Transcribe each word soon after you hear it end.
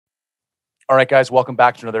All right, guys, welcome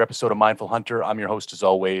back to another episode of Mindful Hunter. I'm your host, as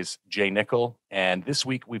always, Jay Nickel. And this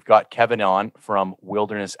week we've got Kevin on from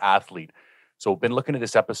Wilderness Athlete. So we've been looking at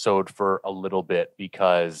this episode for a little bit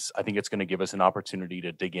because I think it's going to give us an opportunity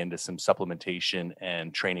to dig into some supplementation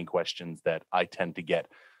and training questions that I tend to get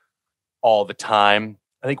all the time.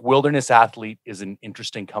 I think Wilderness Athlete is an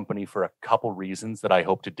interesting company for a couple reasons that I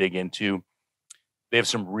hope to dig into. They have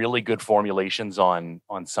some really good formulations on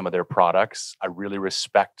some of their products. I really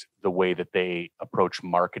respect the way that they approach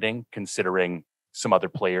marketing, considering some other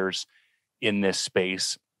players in this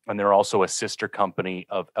space. And they're also a sister company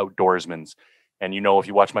of Outdoorsman's. And you know, if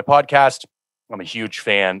you watch my podcast, I'm a huge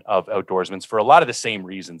fan of Outdoorsman's for a lot of the same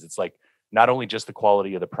reasons. It's like not only just the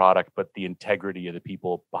quality of the product, but the integrity of the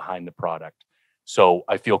people behind the product. So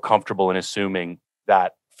I feel comfortable in assuming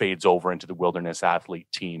that fades over into the Wilderness Athlete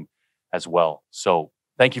team as well. So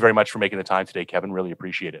thank you very much for making the time today, Kevin. Really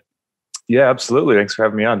appreciate it. Yeah, absolutely. Thanks for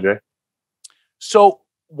having me on, Jay. So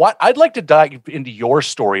what I'd like to dive into your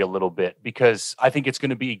story a little bit, because I think it's going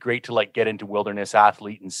to be great to like get into Wilderness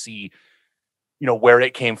Athlete and see, you know, where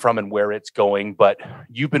it came from and where it's going. But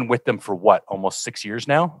you've been with them for what, almost 6 years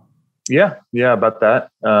now? Yeah, about that.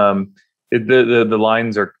 The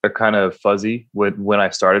lines are kind of fuzzy with when I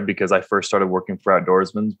started, because I first started working for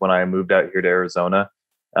Outdoorsman's when I moved out here to Arizona.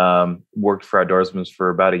 Worked for Outdoorsman's for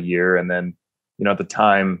about a year. And then, you know, at the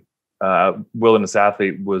time, Wilderness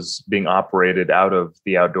Athlete was being operated out of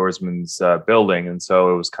the Outdoorsman's building. And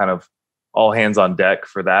so it was kind of all hands on deck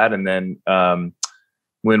for that. And then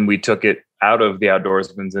when we took it out of the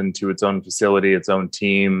Outdoorsman's into its own facility, its own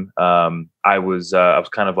team, I was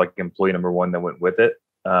kind of like employee number one that went with it.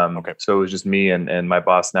 Okay. So it was just me and my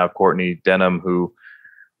boss now, Courtney Denham, who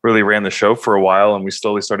really ran the show for a while. And we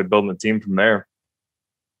slowly started building the team from there.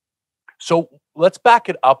 So let's back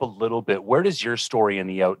it up a little bit. Where does your story in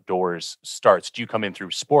the outdoors starts? Do you come in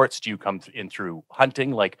through sports? Do you come in through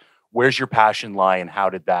hunting? Like, where's your passion lie and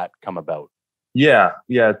how did that come about? Yeah.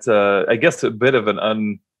 It's I guess a bit of an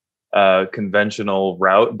unconventional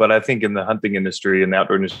route, but I think in the hunting industry and the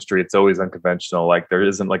outdoor industry, it's always unconventional. Like there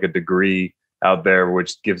isn't like a degree out there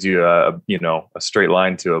which gives you a straight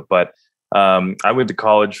line to it. But I went to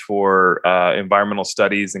college for environmental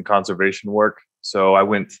studies and conservation work. So I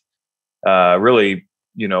went really,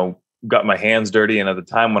 got my hands dirty. And at the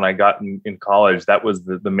time when I got in college, that was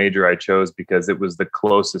the major I chose because it was the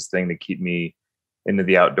closest thing to keep me into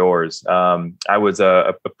the outdoors. I was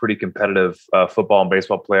a pretty competitive football and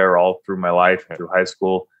baseball player all through my life, through high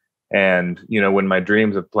school. And, when my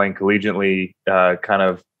dreams of playing collegiately kind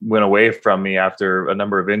of went away from me after a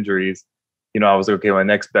number of injuries, I was like, okay, my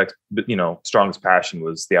next best, strongest passion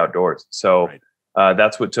was the outdoors. So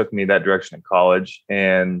that's what took me that direction in college.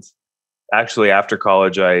 And actually, after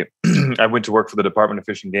college, I I went to work for the Department of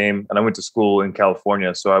Fish and Game, and I went to school in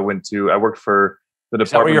California. So I worked for the Department.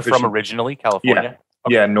 Is that where you're of Fish from originally, California? Yeah,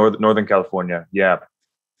 okay. Yeah, Northern California. Yeah,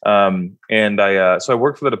 and I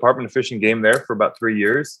worked for the Department of Fish and Game there for about 3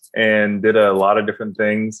 years, and did a lot of different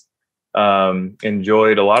things.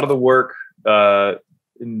 Enjoyed a lot of the work,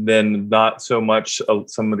 and then not so much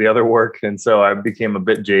some of the other work, and so I became a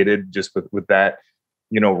bit jaded just with that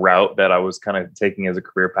route that I was kind of taking as a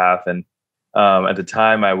career path. And at the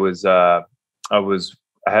time I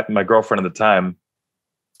had my girlfriend at the time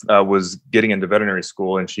was getting into veterinary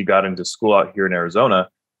school, and she got into school out here in Arizona.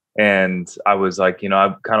 And I was like,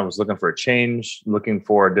 I kind of was looking for a change, looking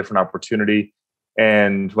for a different opportunity.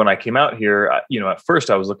 And when I came out here, at first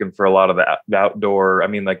I was looking for a lot of the outdoor,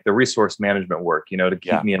 like the resource management work, to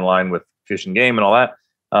keep me in line with Fish and Game and all that.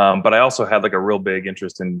 But I also had like a real big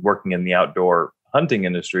interest in working in the outdoor hunting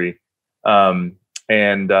industry. So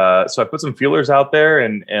I put some feelers out there,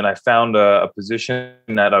 and I found a position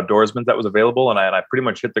at Outdoorsman's that was available. And I pretty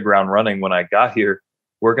much hit the ground running when I got here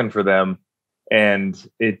working for them. And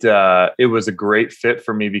it was a great fit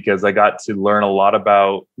for me because I got to learn a lot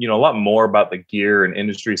about, a lot more about the gear and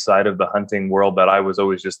industry side of the hunting world that I was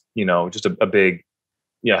always just a big,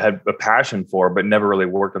 had a passion for, but never really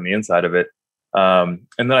worked on the inside of it. And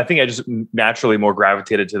then I think I just naturally more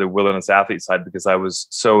gravitated to the Wilderness Athlete side because I was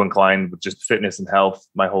so inclined with just fitness and health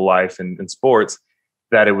my whole life and sports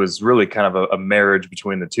that it was really kind of a marriage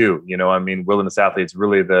between the two. Wilderness Athlete's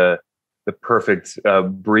really the perfect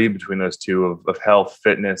breed between those two of health,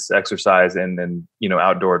 fitness, exercise, and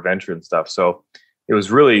outdoor adventure and stuff. So it was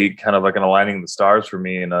really kind of like an aligning of the stars for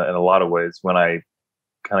me in a lot of ways when I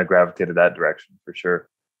kind of gravitated that direction for sure.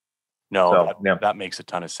 No, that makes a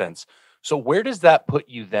ton of sense. So where does that put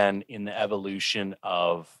you then in the evolution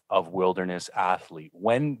of Wilderness Athlete?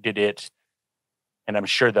 When did it, and I'm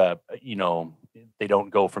sure they don't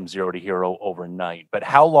go from zero to hero overnight. But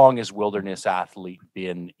how long has Wilderness Athlete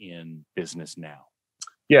been in business now?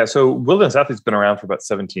 Yeah, so Wilderness Athlete's been around for about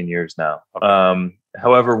 17 years now. Okay.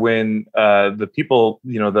 However, when the people,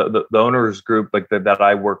 the owners group like that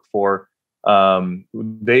I worked for,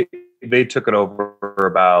 they took it over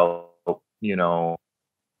about, I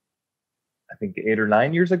think 8 or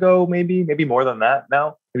 9 years ago, maybe more than that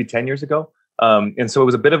now, maybe 10 years ago. And so it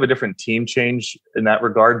was a bit of a different team change in that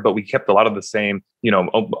regard, but we kept a lot of the same,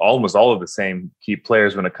 almost all of the same key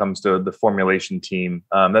players when it comes to the formulation team.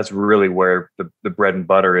 That's really where the bread and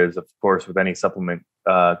butter is, of course, with any supplement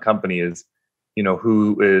company is,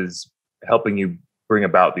 who is helping you bring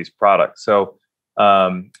about these products. So,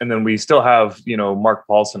 and then we still have, Mark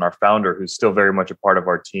Paulson, our founder, who's still very much a part of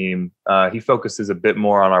our team. He focuses a bit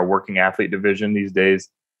more on our working athlete division these days.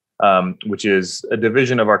 Which is a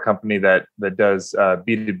division of our company that does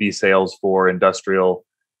B2B sales for industrial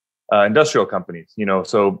companies.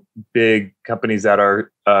 So big companies that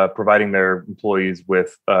are providing their employees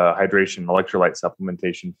with hydration, electrolyte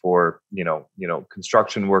supplementation for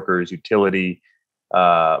construction workers, utility,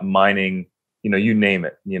 mining, you name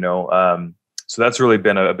it. So that's really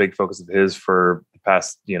been a big focus of his for the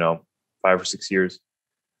past 5 or 6 years.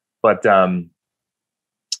 But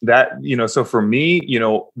that, so for me,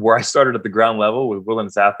 where I started at the ground level with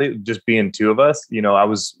Wilderness Athlete, just being two of us, I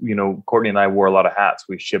was, Courtney and I wore a lot of hats.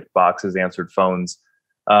 We shipped boxes, answered phones,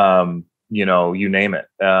 you name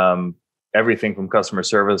it. Everything from customer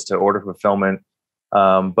service to order fulfillment.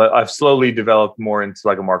 But I've slowly developed more into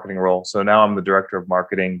like a marketing role. So now I'm the director of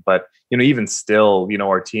marketing, but, even still,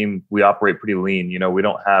 our team, we operate pretty lean. We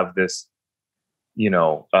don't have this,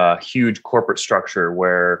 huge corporate structure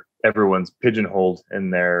where everyone's pigeonholed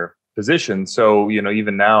in their position. So,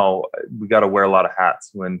 even now we got to wear a lot of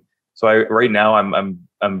hats right now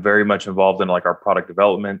I'm very much involved in like our product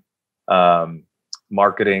development,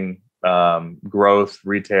 marketing, growth,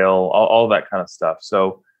 retail, all that kind of stuff.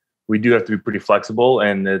 So we do have to be pretty flexible,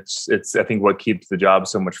 and it's I think what keeps the job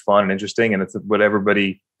so much fun and interesting. And it's what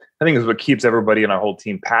is what keeps everybody in our whole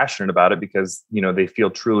team passionate about it, because, they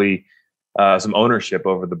feel truly some ownership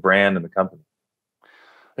over the brand and the company.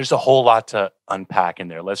 There's a whole lot to unpack in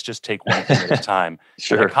there. Let's just take one thing at a time.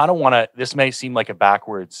 Sure. And I kind of want to, this may seem like a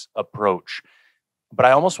backwards approach, but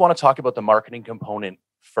I almost want to talk about the marketing component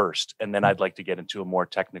first. And then I'd like to get into a more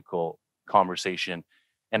technical conversation.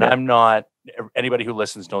 And I'm not, anybody who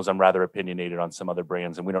listens knows I'm rather opinionated on some other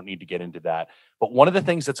brands, and we don't need to get into that. But one of the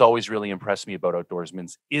things that's always really impressed me about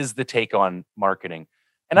Outdoorsman's is the take on marketing.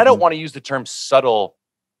 And I don't want to use the term subtle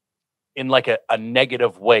in like a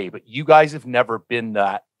negative way, but you guys have never been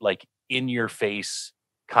that like in your face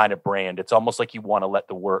kind of brand. It's almost like you want to let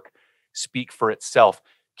the work speak for itself.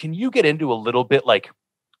 Can you get into a little bit like,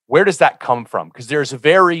 where does that come from? Because there's a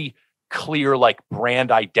very clear like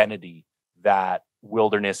brand identity that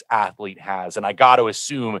Wilderness Athlete has. And I got to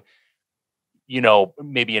assume,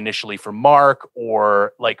 maybe initially for Mark,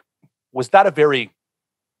 or like, was that a very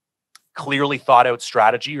clearly thought out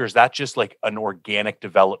strategy, or is that just like an organic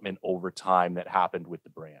development over time that happened with the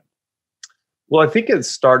brand? Well, I think it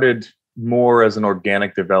started more as an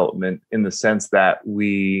organic development in the sense that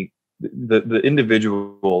the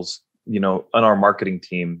individuals, on our marketing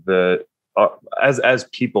team, as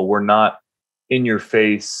people, we're not in your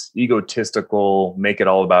face, egotistical, make it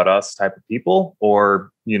all about us type of people,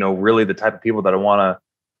 or, really the type of people that I want to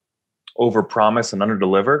overpromise and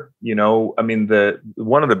underdeliver.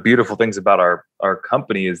 One of the beautiful things about our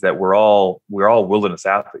company is that we're all wilderness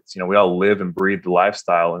athletes. We all live and breathe the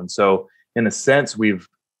lifestyle. And so in a sense, we've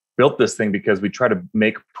built this thing because we try to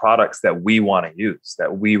make products that we want to use,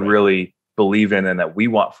 that we really believe in and that we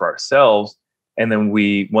want for ourselves. And then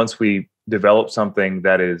once we develop something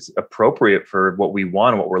that is appropriate for what we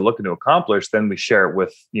want and what we're looking to accomplish, then we share it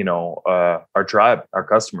with, our tribe, our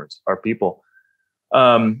customers, our people.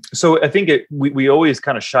 So I think we always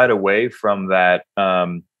kind of shied away from that,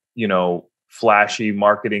 flashy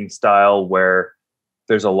marketing style where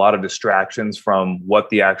there's a lot of distractions from what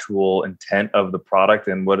the actual intent of the product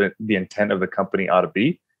and what the intent of the company ought to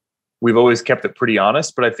be. We've always kept it pretty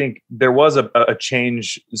honest, but I think there was a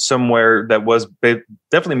change somewhere that was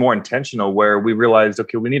definitely more intentional, where we realized,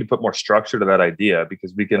 okay, we need to put more structure to that idea,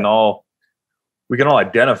 because we can all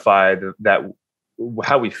identify that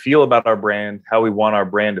how we feel about our brand, how we want our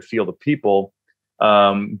brand to feel to people.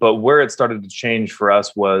 But where it started to change for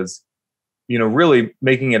us was, really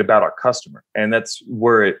making it about our customer. And that's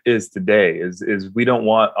where it is today is we don't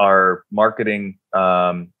want our marketing,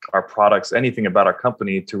 our products, anything about our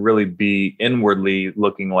company to really be inwardly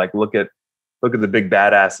looking like, look at the big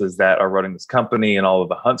badasses that are running this company and all of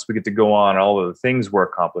the hunts we get to go on, all of the things we're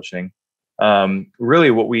accomplishing.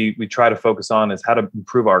 Really what we try to focus on is how to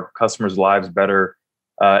improve our customers' lives better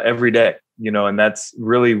every day, and that's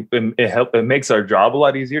really, it makes our job a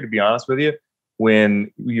lot easier, to be honest with you,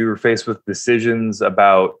 when you're faced with decisions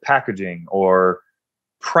about packaging or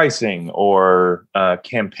pricing or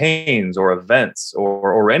campaigns or events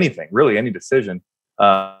or anything, really any decision,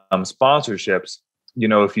 sponsorships.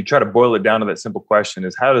 If you try to boil it down to that simple question,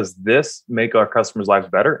 is how does this make our customers' lives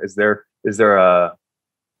better? Is there a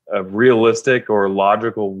realistic or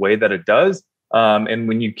logical way that it does? And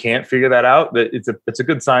when you can't figure that out, that it's a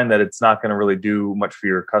good sign that it's not going to really do much for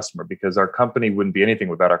your customer, because our company wouldn't be anything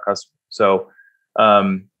without our customer. So,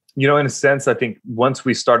 in a sense, I think once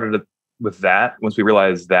we started with that, once we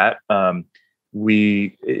realized that,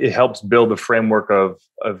 it helps build the framework of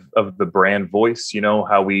the brand voice.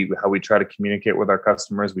 How we try to communicate with our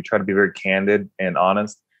customers. We try to be very candid and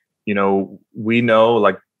honest. We know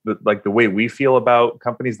like the way we feel about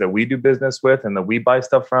companies that we do business with and that we buy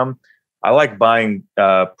stuff from. I like buying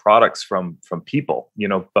products from people,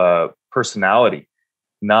 personality,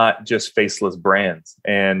 not just faceless brands.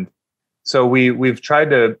 And so we've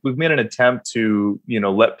made an attempt to,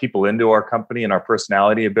 let people into our company and our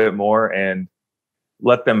personality a bit more, and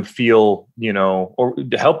let them feel, or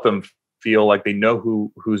to help them feel like they know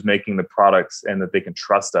who's making the products and that they can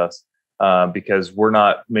trust us, because we're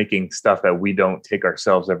not making stuff that we don't take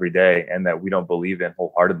ourselves every day and that we don't believe in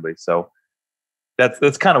wholeheartedly. So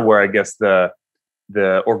that's kind of where I guess the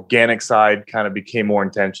organic side kind of became more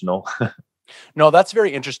intentional. No, that's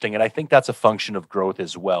very interesting. And I think that's a function of growth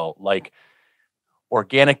as well. Like,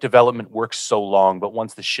 organic development works so long, but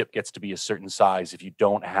once the ship gets to be a certain size, if you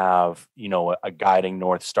don't have, a guiding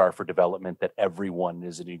North Star for development, that everyone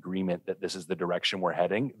is in agreement that this is the direction we're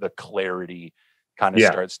heading, the clarity kind of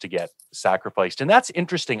starts to get sacrificed. And that's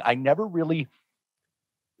interesting. I never really,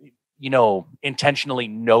 intentionally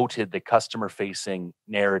noted the customer facing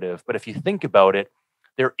narrative. But if you think about it,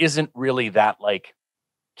 there isn't really that like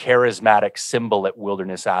charismatic symbol at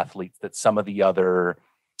Wilderness Athletes that some of the other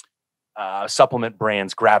supplement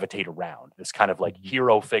brands gravitate around. This kind of like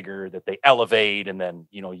hero figure that they elevate, and then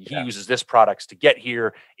he uses this products to get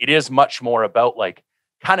here. It is much more about like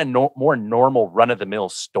kind of more normal run of the mill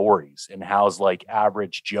stories, and how's like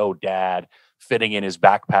average Joe dad fitting in his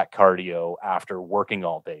backpack cardio after working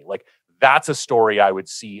all day. Like, that's a story I would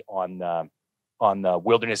see on the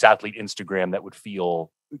Wilderness Athlete Instagram that would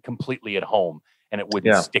feel completely at home, and it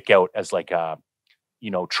wouldn't stick out as like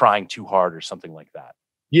trying too hard or something like that.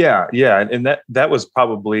 Yeah. And that was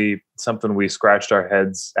probably something we scratched our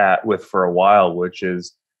heads with for a while, which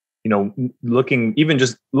is, looking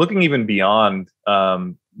even beyond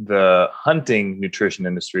the hunting nutrition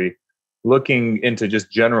industry, looking into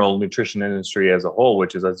just general nutrition industry as a whole,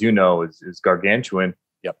 which is, as you know, is gargantuan.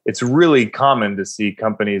 Yep. It's really common to see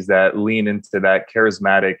companies that lean into that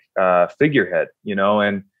charismatic figurehead,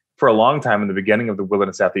 and for a long time in the beginning of the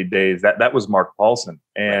Wilderness Athlete days, that was Mark Paulson.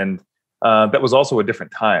 And that was also a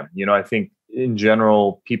different time. I think in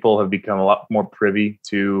general, people have become a lot more privy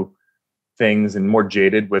to things and more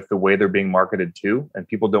jaded with the way they're being marketed to, and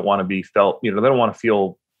people don't want to be felt, they don't want to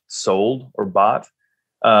feel sold or bought.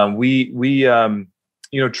 We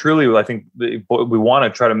truly, I think we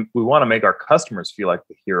want to make our customers feel like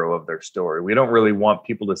the hero of their story. We don't really want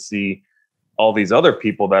people to see all these other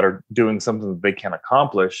people that are doing something that they can't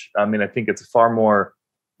accomplish. I mean, I think it's a far more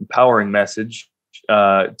empowering message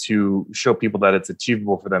to show people that it's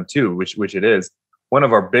achievable for them too, which it is. One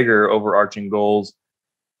of our bigger overarching goals,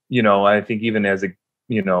 I think even as it,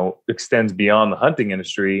 extends beyond the hunting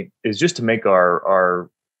industry, is just to make our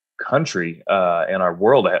country and our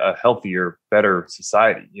world a healthier, better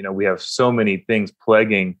society. We have so many things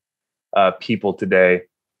plaguing people today.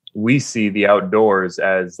 We see the outdoors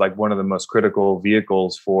as like one of the most critical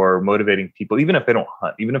vehicles for motivating people, even if they don't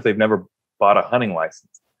hunt, even if they've never bought a hunting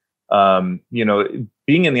license.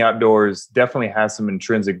 Being in the outdoors definitely has some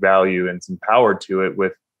intrinsic value and some power to it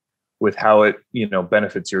with how it,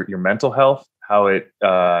 benefits your mental health, how it,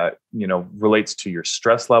 relates to your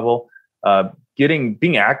stress level.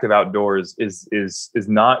 Being active outdoors is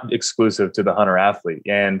not exclusive to the hunter athlete.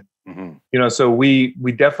 And, so we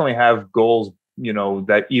definitely have goals,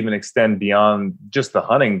 that even extend beyond just the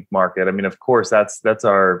hunting market. I mean, of course, that's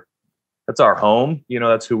our home,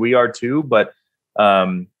 that's who we are too. But,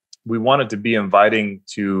 we want it to be inviting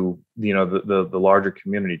to, the larger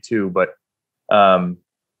community too. But,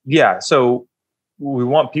 so we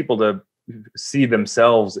want people to see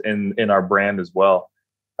themselves in our brand as well.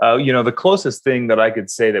 The closest thing that I could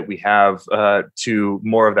say that we have to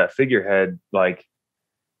more of that figurehead, like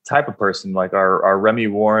type of person, like our Remy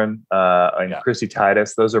Warren and Chrissy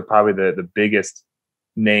Titus, those are probably the biggest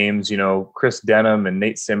names, Chris Denham and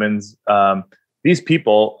Nate Simmons. These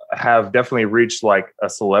people have definitely reached like a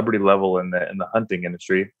celebrity level in the hunting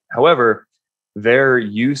industry. However, their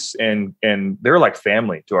use and they're like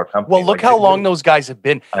family to our company. Well, look like, how long those guys have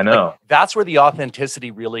been. I know. Like, that's where the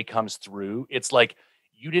authenticity really comes through. It's like,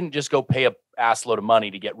 you didn't just go pay a ass load of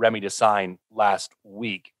money to get Remy to sign last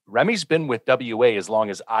week. Remy's been with WA as long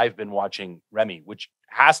as I've been watching Remy, which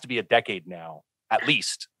has to be a decade now, at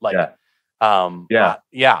least. Like,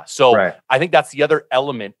 So right. I think that's the other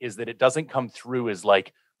element, is that it doesn't come through as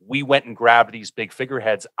like, we went and grabbed these big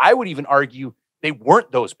figureheads. I would even argue they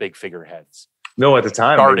weren't those big figureheads. No, at the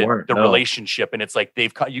time started they weren't. The relationship, and it's like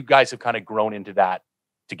you guys have kind of grown into that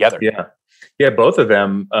together. Yeah. Both of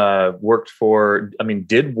them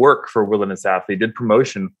did work for Wilderness Athlete, did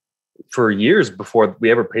promotion for years before we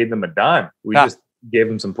ever paid them a dime. We just gave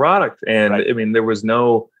them some product, and right. I mean, there was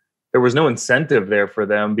no incentive there for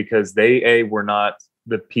them, because they were not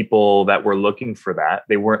the people that were looking for that.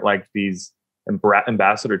 They weren't like these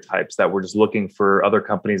ambassador types that were just looking for other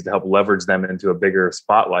companies to help leverage them into a bigger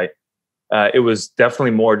spotlight. It was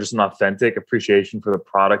definitely more just an authentic appreciation for the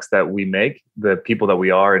products that we make, the people that we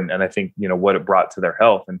are, and I think what it brought to their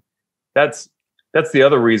health. And that's the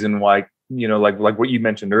other reason why, like what you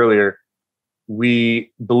mentioned earlier,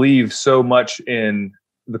 we believe so much in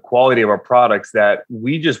the quality of our products that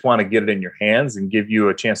we just want to get it in your hands and give you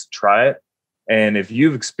a chance to try it. And if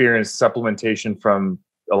you've experienced supplementation from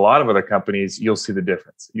a lot of other companies, you'll see the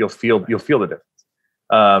difference. You'll feel the difference.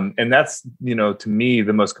 And that's, to me,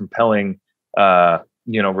 the most compelling,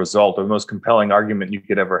 result, or the most compelling argument you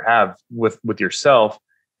could ever have with yourself.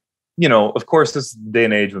 Of course, this day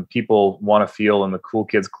and age when people want to feel in the cool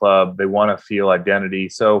kids club, they want to feel identity.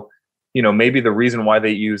 So, maybe the reason why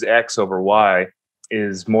they use X over Y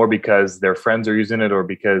is more because their friends are using it, or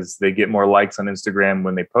because they get more likes on Instagram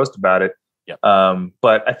when they post about it. Yep.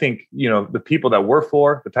 But I think, the people that we're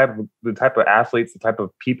for, the type of athletes, the type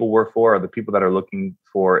of people we're for, are the people that are looking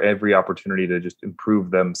for every opportunity to just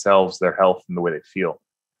improve themselves, their health, and the way they feel.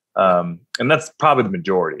 And that's probably the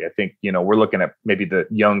majority. I think, we're looking at maybe the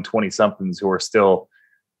young 20 somethings who are still,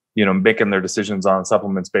 making their decisions on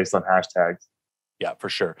supplements based on hashtags. Yeah, for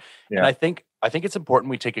sure. Yeah. And I think it's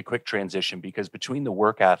important we take a quick transition, because between the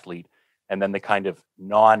work athlete and then the kind of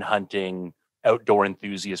non-hunting outdoor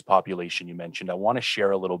enthusiast population you mentioned, I want to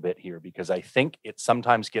share a little bit here, because I think it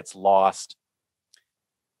sometimes gets lost.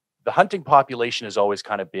 The hunting population has always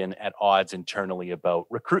kind of been at odds internally about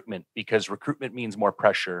recruitment, because recruitment means more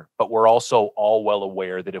pressure, but we're also all well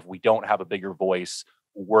aware that if we don't have a bigger voice,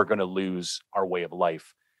 we're going to lose our way of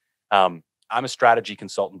life. I'm a strategy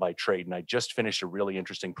consultant by trade, and I just finished a really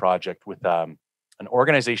interesting project with an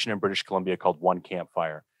organization in British Columbia called One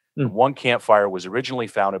Campfire. One Campfire was originally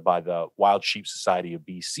founded by the Wild Sheep Society of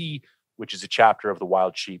BC, which is a chapter of the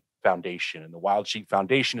Wild Sheep Foundation. And the Wild Sheep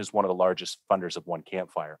Foundation is one of the largest funders of One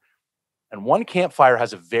Campfire. And One Campfire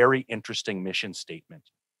has a very interesting mission statement,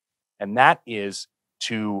 and that is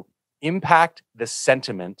to impact the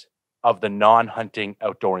sentiment of the non-hunting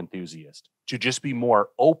outdoor enthusiast, to just be more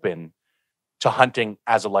open to hunting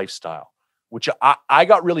as a lifestyle, which I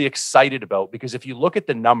got really excited about, because if you look at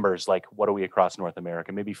the numbers, like what are we across North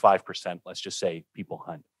America, maybe 5%, let's just say, people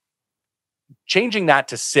hunt. Changing that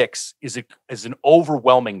to 6 is an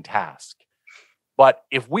overwhelming task. But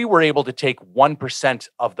if we were able to take 1%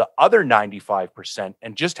 of the other 95%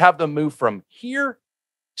 and just have them move from here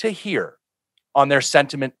to here on their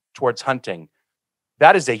sentiment towards hunting,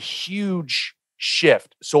 that is a huge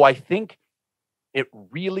shift. So I think it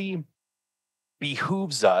really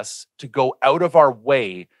behooves us to go out of our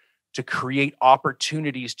way to create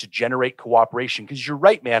opportunities to generate cooperation. Because you're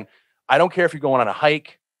right, man. I don't care if you're going on a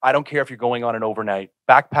hike. I don't care if you're going on an overnight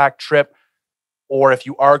backpack trip, or if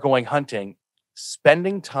you are going hunting.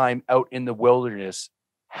 Spending time out in the wilderness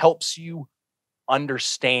helps you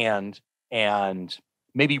understand and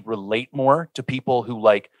maybe relate more to people who,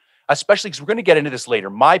 like, especially because we're going to get into this later.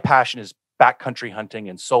 My passion is backcountry hunting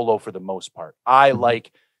and solo for the most part. I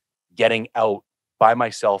like getting out by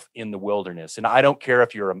myself in the wilderness. And I don't care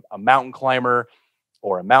if you're a mountain climber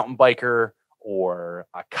or a mountain biker or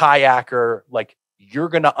a kayaker, like, you're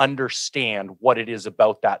going to understand what it is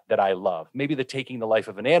about that I love. Maybe the taking the life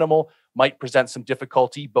of an animal might present some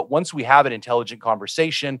difficulty, but once we have an intelligent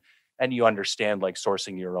conversation and you understand, like,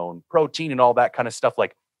 sourcing your own protein and all that kind of stuff,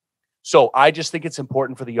 like, so I just think it's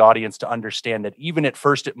important for the audience to understand that even at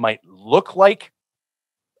first it might look like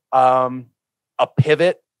a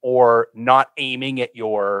pivot or not aiming at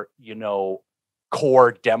your,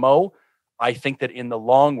 core demo. I think that in the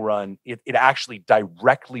long run, it actually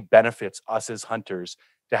directly benefits us as hunters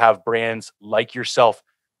to have brands like yourself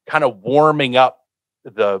kind of warming up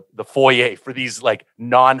the foyer for these like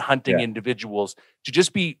non-hunting Yeah. individuals to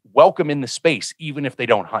just be welcome in the space, even if they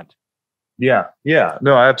don't hunt. Yeah. Yeah.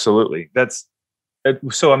 No, absolutely.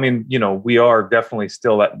 So, I mean, we are definitely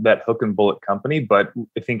still that hook and bullet company, but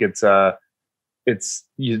I think it's like,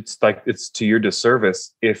 it's to your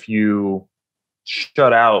disservice if you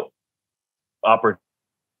shut out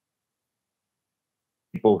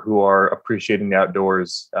people who are appreciating the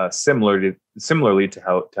outdoors, similarly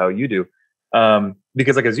to how you do.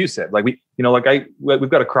 Because like, as you said, like we've got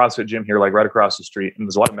a CrossFit gym here, like right across the street, and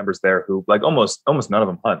there's a lot of members there who like almost none of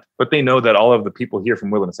them hunt, but they know that all of the people here from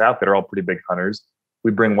Wilderness Outfit are all pretty big hunters.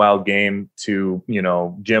 We bring wild game to,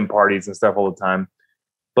 gym parties and stuff all the time.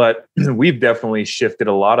 But we've definitely shifted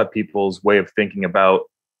a lot of people's way of thinking about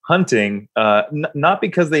hunting, not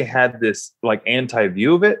because they had this like anti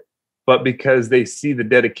view of it, but because they see the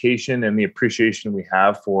dedication and the appreciation we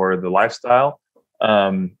have for the lifestyle.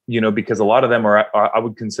 Because a lot of them are I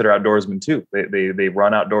would consider outdoorsmen too. They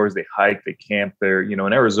run outdoors, they hike, they camp. They're, in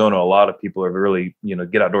Arizona, a lot of people are really,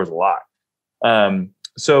 get outdoors a lot.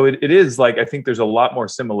 So it is like, I think there's a lot more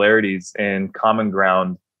similarities and common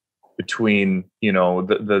ground between,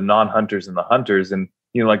 the non-hunters and the hunters. And,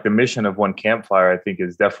 like the mission of One Campfire, I think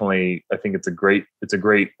it's a great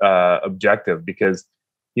objective, because,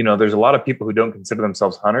 there's a lot of people who don't consider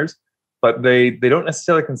themselves hunters, but they don't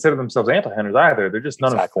necessarily consider themselves anti-hunters either. They're just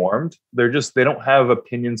not informed. They don't have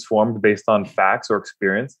opinions formed based on facts or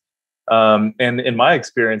experience. And in my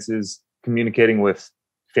experiences, communicating with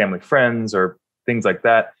family, friends, or things like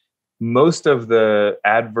that, most of the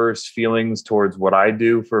adverse feelings towards what I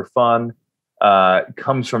do for fun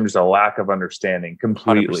comes from just a lack of understanding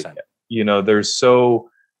completely. 100%.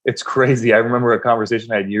 It's crazy. I remember a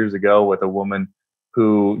conversation I had years ago with a woman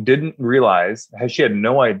who didn't realize, she had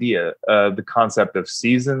no idea the concept of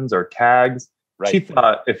seasons or tags. Right. She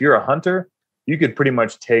thought if you're a hunter, you could pretty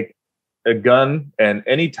much take a gun and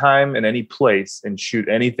any time and any place and shoot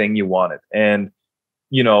anything you wanted. And,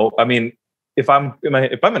 I mean, if I'm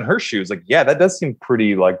in her shoes, like, yeah, that does seem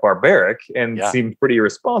pretty like barbaric and seem pretty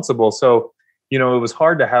irresponsible. So, it was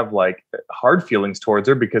hard to have like hard feelings towards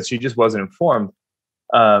her because she just wasn't informed.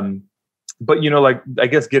 But, like, I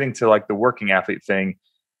guess getting to like the working athlete thing,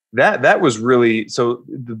 that was really, so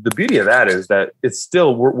the beauty of that is that it's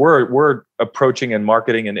still, we're approaching and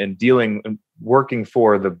marketing and dealing and working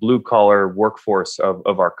for the blue collar workforce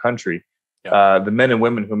of our country. The men and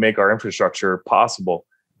women who make our infrastructure possible.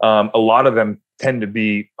 A lot of them tend to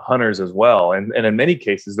be hunters as well. And in many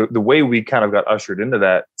cases, the way we kind of got ushered into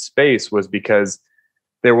that space was because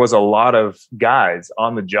there was a lot of guys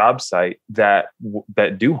on the job site that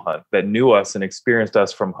do hunt, that knew us and experienced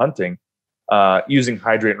us from hunting, using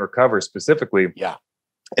Hydrate and Recover specifically. Yeah.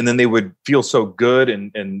 And then they would feel so good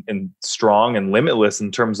and strong and limitless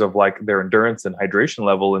in terms of like their endurance and hydration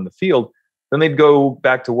level in the field. Then they'd go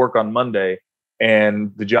back to work on Monday,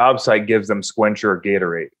 and the job site gives them Squencher or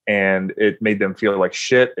Gatorade, and it made them feel like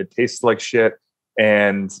shit. It tasted like shit.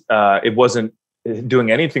 And it wasn't doing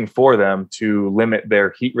anything for them to limit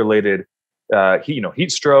their heat-related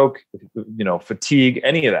heat stroke, fatigue,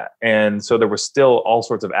 any of that. And so there was still all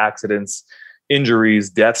sorts of accidents, injuries,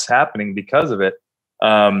 deaths happening because of it.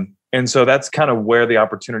 And so that's kind of where the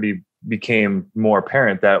opportunity became more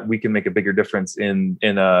apparent that we can make a bigger difference in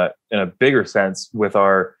a bigger sense with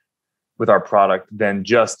our product than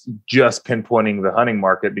just pinpointing the hunting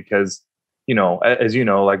market, because, as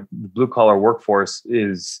like the blue collar workforce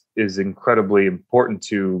is incredibly important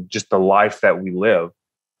to just the life that we live.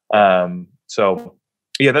 So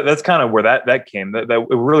yeah, that's kind of where that came. That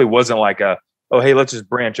it really wasn't like hey, let's just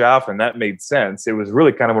branch off, and that made sense. It was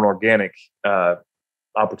really kind of an organic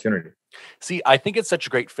opportunity. See, I think it's such a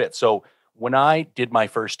great fit. So when I did my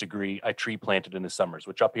first degree, I tree planted in the summers,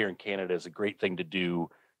 which up here in Canada is a great thing to do.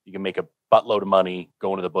 You can make a buttload of money,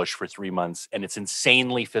 go into the bush for 3 months, and it's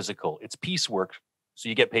insanely physical. It's piecework, so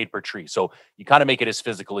you get paid per tree. So you kind of make it as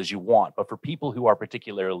physical as you want. But for people who are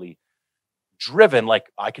particularly driven,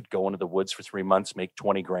 like I could go into the woods for 3 months, make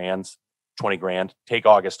 20 grand, take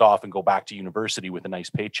August off and go back to university with a nice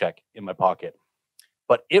paycheck in my pocket.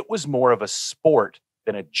 But it was more of a sport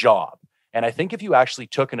than a job. And I think if you actually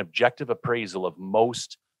took an objective appraisal of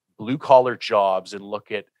most blue collar jobs and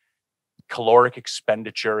look at caloric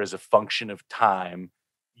expenditure as a function of time,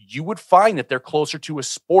 you would find that they're closer to a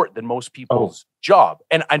sport than most people's job.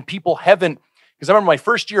 And people haven't, because I remember my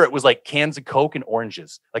first year, it was like cans of Coke and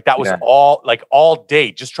oranges. Like that was all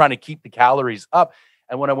day, just trying to keep the calories up.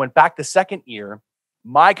 And when I went back the second year,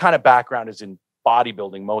 my kind of background is in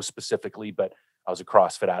bodybuilding most specifically, but I was a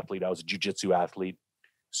CrossFit athlete. I was a jiu-jitsu athlete.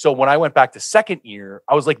 So when I went back to second year,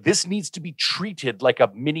 I was like, this needs to be treated like a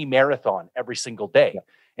mini marathon every single day. Yeah.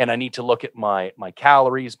 And I need to look at my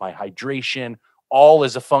calories, my hydration, all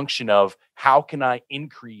as a function of how can I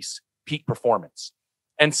increase peak performance.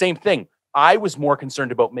 And same thing, I was more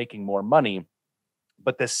concerned about making more money,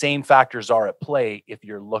 but the same factors are at play if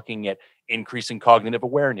you're looking at increasing cognitive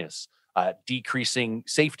awareness, decreasing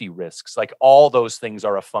safety risks. Like all those things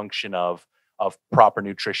are a function of proper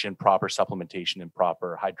nutrition, proper supplementation, and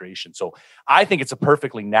proper hydration. So I think it's a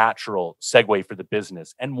perfectly natural segue for the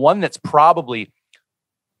business, and one that's probably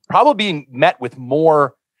being met with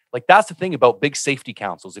more. Like that's the thing about big safety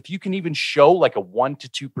councils. If you can even show like a 1%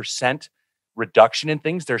 to 2% reduction in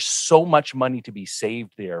things, there's so much money to be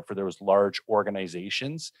saved there for those large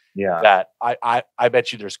organizations. Yeah. That I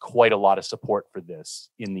bet you there's quite a lot of support for this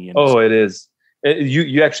in the industry. Oh, it is.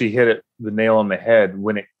 You actually hit the nail on the head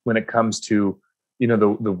when it comes to, you know,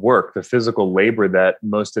 the work, the physical labor that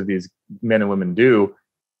most of these men and women do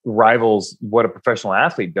rivals what a professional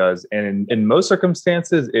athlete does, and in most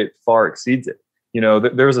circumstances it far exceeds it. You know,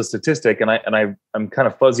 there was a statistic, and I'm kind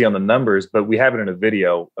of fuzzy on the numbers, but we have it in a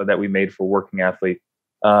video that we made for Working Athlete,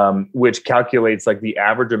 which calculates like the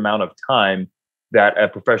average amount of time that a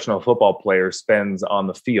professional football player spends on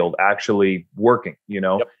the field actually working, you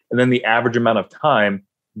know, and then the average amount of time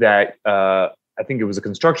that I think it was a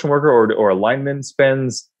construction worker or a lineman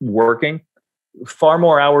spends working. Far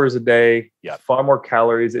more hours a day, far more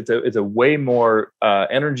calories. It's a way more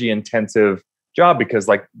energy intensive job, because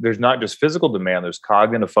like there's not just physical demand, there's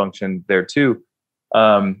cognitive function there too.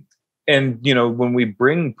 And you know, when we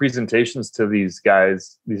bring presentations to these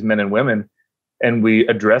guys, these men and women, and we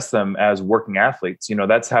address them as working athletes, you know,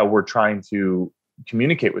 that's how we're trying to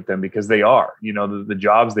communicate with them, because they are, you know, the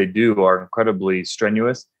jobs they do are incredibly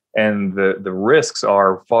strenuous, and the risks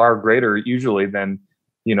are far greater usually than,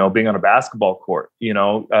 you know, being on a basketball court. You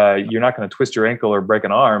know, you're not going to twist your ankle or break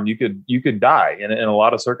an arm. You could die in a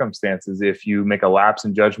lot of circumstances if you make a lapse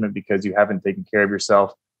in judgment because you haven't taken care of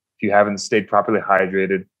yourself, if you haven't stayed properly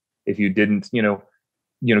hydrated, if you didn't, you know,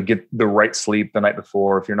 get the right sleep the night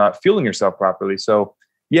before, if you're not fueling yourself properly. So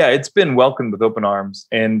yeah, it's been welcomed with open arms.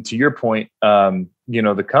 And to your point, you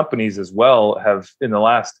know, the companies as well have, in the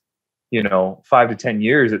last, you know, 5 to 10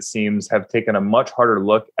 years, it seems, have taken a much harder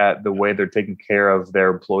look at the way they're taking care of their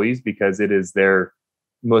employees, because it is their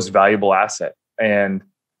most valuable asset. And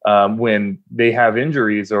when they have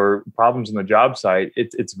injuries or problems in the job site,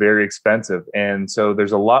 it's very expensive. And so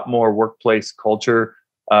there's a lot more workplace culture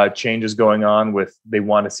changes going on with, they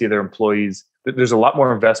want to see their employees. There's a lot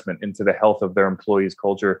more investment into the health of their employees'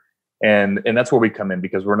 culture. And that's where we come in,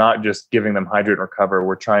 because we're not just giving them hydrate and recover.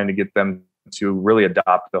 We're trying to get them to really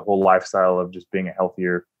adopt the whole lifestyle of just being a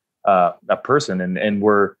healthier a person. And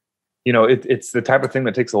we're, you know, it's the type of thing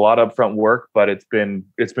that takes a lot of upfront work, but it's been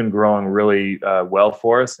growing really well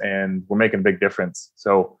for us, and we're making a big difference.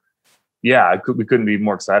 So yeah, we couldn't be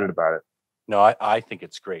more excited about it. No, I think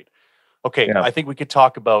it's great. Okay, Yeah. I think we could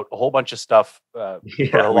talk about a whole bunch of stuff for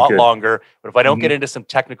a lot longer, but if I don't get into some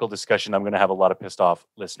technical discussion, I'm going to have a lot of pissed off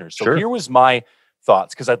listeners. So here was my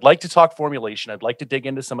thoughts, because I'd like to talk formulation. I'd like to dig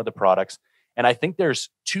into some of the products. And I think there's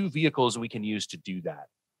two vehicles we can use to do that: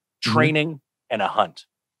 training and a hunt.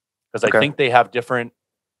 Because I think they have different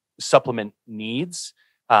supplement needs,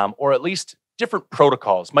 or at least different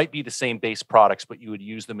protocols. Might be the same base products, but you would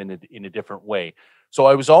use them in a different way. So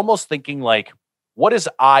I was almost thinking, like, what does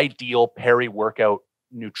ideal peri-workout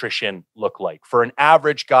nutrition look like for an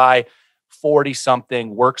average guy, 40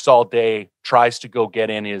 something, works all day, tries to go get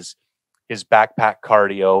in his backpack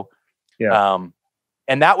cardio?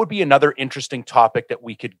 And that would be another interesting topic that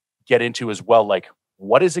we could get into as well. Like,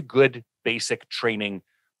 what is a good basic training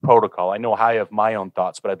protocol? I know I have my own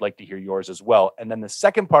thoughts, but I'd like to hear yours as well. And then the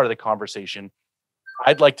second part of the conversation,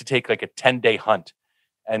 I'd like to take like a 10-day hunt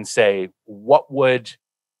and say, what would,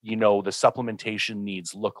 you know, the supplementation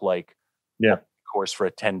needs look like, of course, for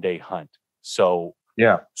a 10-day hunt. So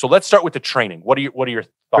let's start with the training. What are your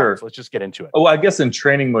thoughts? Let's just get into it. Oh, I guess in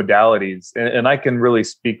training modalities, and I can really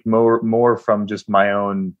speak more from just my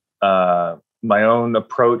own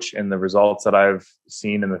approach and the results that I've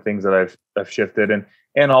seen and the things that I've shifted,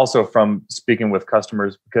 and also from speaking with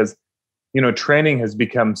customers, because, you know, training has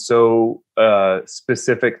become so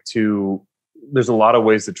specific to, there's a lot of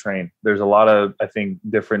ways to train. There's a lot of, I think,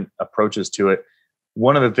 different approaches to it.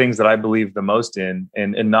 One of the things that I believe the most in,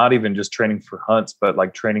 and not even just training for hunts, but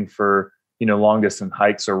like training for, you know, long distance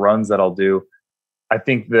hikes or runs that I'll do, I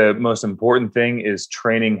think the most important thing is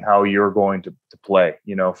training how you're going to play,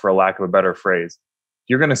 you know, for a lack of a better phrase.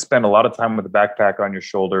 You're going to spend a lot of time with a backpack on your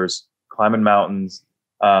shoulders, climbing mountains,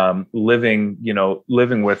 living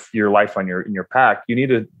with your life on in your pack, you need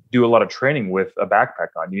to do a lot of training with a backpack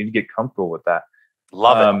on. You need to get comfortable with that.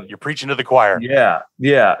 Love it. You're preaching to the choir. Yeah.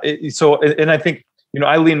 And I think,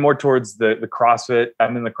 I lean more towards the CrossFit.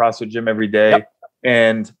 I'm in the CrossFit gym every day. Yep.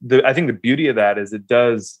 And I think the beauty of that is it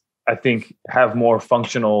does, I think, have more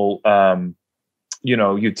functional,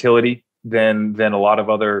 utility than a lot of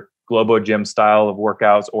other Globo gym style of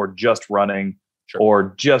workouts, or just running, sure,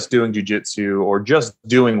 or just doing jujitsu, or just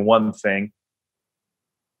doing one thing.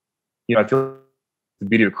 I feel the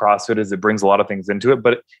beauty of CrossFit is it brings a lot of things into it,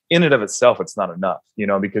 but in and of itself, it's not enough,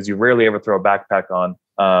 because you rarely ever throw a backpack on.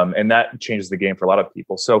 And that changes the game for a lot of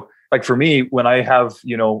people. So like for me, when I have,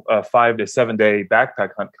 a 5 to 7 day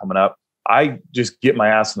backpack hunt coming up, I just get my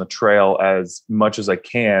ass on the trail as much as I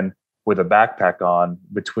can with a backpack on,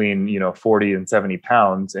 between, 40 and 70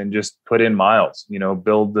 pounds, and just put in miles,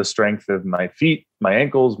 build the strength of my feet, my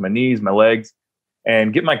ankles, my knees, my legs,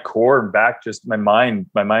 and get my core and back, just my mind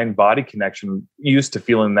body connection used to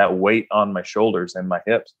feeling that weight on my shoulders and my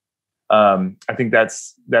hips. I think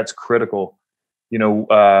that's critical.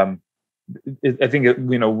 I think,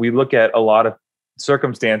 we look at a lot of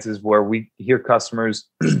circumstances where we hear customers,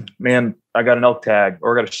 man, I got an elk tag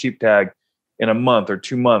or I got a sheep tag in a month or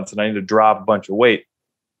 2 months, and I need to drop a bunch of weight.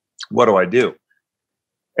 What do I do?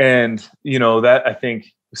 And, that, I think,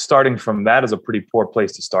 starting from that is a pretty poor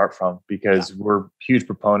place to start from, because we're huge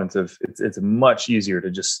proponents of it's much easier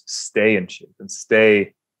to just stay in shape and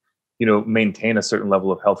maintain a certain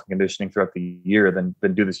level of health and conditioning throughout the year than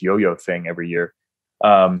do this yo-yo thing every year.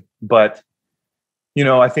 But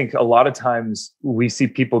I think a lot of times we see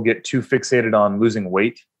people get too fixated on losing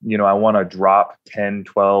weight. I want to drop 10,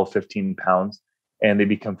 12, 15 pounds, and they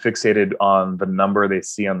become fixated on the number they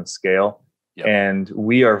see on the scale. Yep. And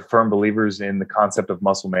we are firm believers in the concept of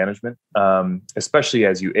muscle management, especially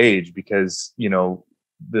as you age, because,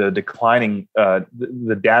 the declining,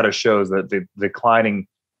 the data shows that the declining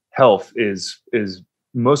health is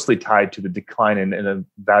mostly tied to the decline in a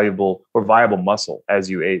valuable or viable muscle as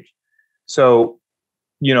you age. So,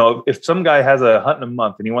 if some guy has a hunt in a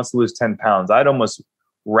month and he wants to lose 10 pounds, I'd almost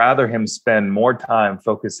rather him spend more time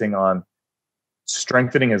focusing on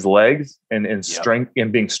strengthening his legs and strength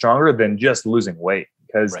and being stronger than just losing weight.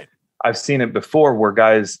 Because I've seen it before where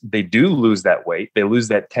guys, they do lose that weight. They lose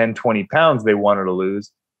that 10, 20 pounds they wanted to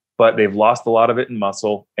lose, but they've lost a lot of it in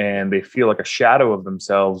muscle, and they feel like a shadow of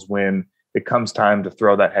themselves when it comes time to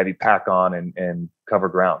throw that heavy pack on and cover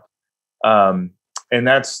ground. And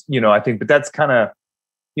that's, I think, but that's kind of,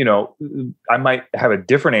 I might have a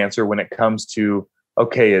different answer when it comes to,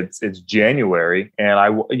 okay, it's January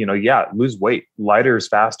and lose weight. Lighter is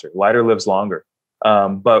faster. Lighter lives longer.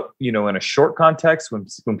 But in a short context,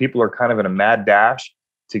 when people are kind of in a mad dash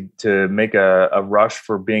to make a rush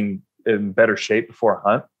for being in better shape before a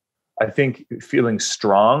hunt, I think feeling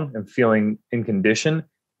strong and feeling in condition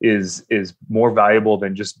is more valuable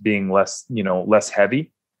than just being less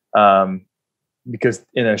heavy. Because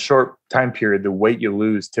in a short time period, the weight you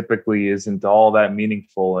lose typically isn't all that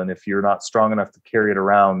meaningful. And if you're not strong enough to carry it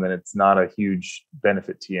around, then it's not a huge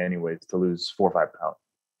benefit to you anyways to lose 4 or 5 pounds.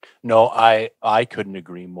 No, I couldn't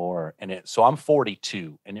agree more. And so I'm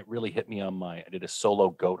 42, and it really hit me I did a solo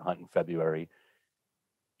goat hunt in February.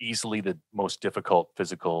 Easily the most difficult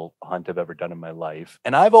physical hunt I've ever done in my life.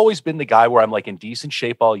 And I've always been the guy where I'm like in decent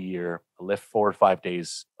shape all year. I lift 4 or 5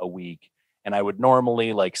 days a week. And I would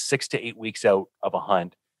normally, like 6 to 8 weeks out of a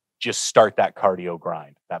hunt, just start that cardio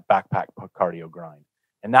grind, that backpack cardio grind.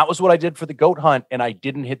 And that was what I did for the goat hunt. And I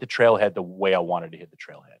didn't hit the trailhead the way I wanted to hit the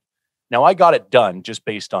trailhead. Now I got it done just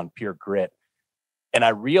based on pure grit. And I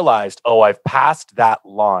realized, I've passed that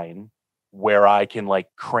line where I can like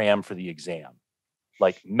cram for the exam.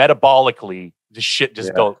 Like metabolically, the shit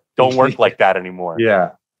just don't work like that anymore.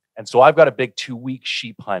 Yeah. And so I've got a big 2-week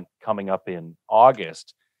sheep hunt coming up in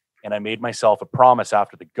August. And I made myself a promise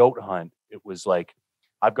after the goat hunt. It was like,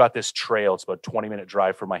 I've got this trail. It's about a 20-minute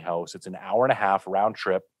drive from my house. It's an hour and a half round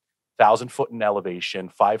trip, 1,000 foot in elevation,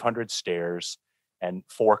 500 stairs, and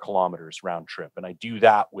 4 kilometers round trip. And I do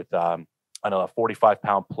that with a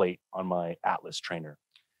 45-pound plate on my Atlas trainer.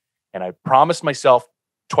 And I promised myself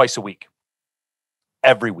twice a week,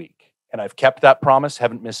 every week. And I've kept that promise,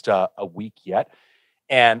 haven't missed a week yet.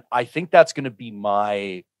 And I think that's going to be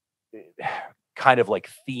my kind of like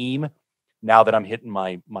theme now that I'm hitting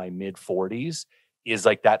my mid 40s, is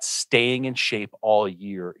like that staying in shape all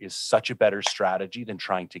year is such a better strategy than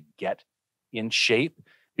trying to get in shape.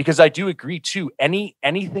 Because I do agree too,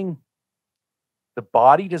 anything, the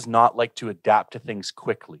body does not like to adapt to things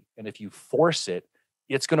quickly. And if you force it,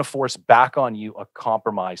 it's going to force back on you a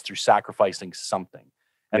compromise through sacrificing something.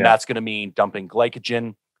 And that's going to mean dumping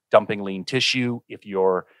glycogen, dumping lean tissue. If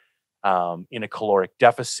you're in a caloric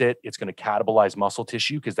deficit, it's going to catabolize muscle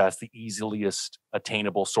tissue because that's the easiest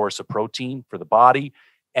attainable source of protein for the body.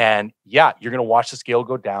 And yeah, you're going to watch the scale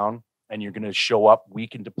go down and you're going to show up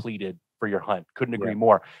weak and depleted for your hunt. Couldn't agree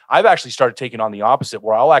more. I've actually started taking on the opposite,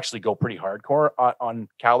 where I'll actually go pretty hardcore on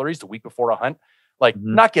calories the week before a hunt. Like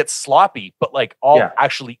not get sloppy, but like I'll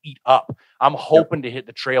actually eat up. I'm hoping to hit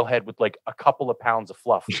the trailhead with like a couple of pounds of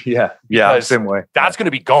fluff. Same way. That's going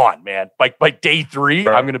to be gone, man. By day 3,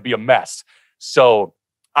 I'm going to be a mess. So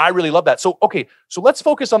I really love that. So, okay. So let's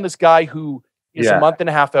focus on this guy who is a month and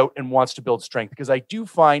a half out and wants to build strength, because I do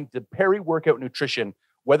find the peri-workout nutrition,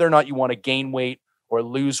 whether or not you want to gain weight or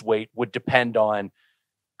lose weight, would depend on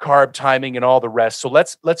carb timing and all the rest. So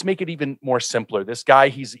let's make it even more simpler. This guy,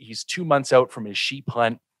 he's 2 months out from his sheep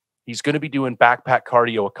hunt. He's going to be doing backpack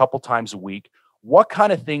cardio a couple times a week. What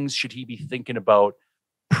kind of things should he be thinking about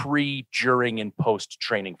pre, during, and post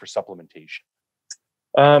training for supplementation?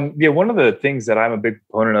 One of the things that I'm a big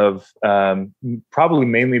proponent of, probably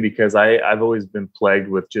mainly because I've always been plagued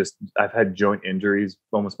with I've had joint injuries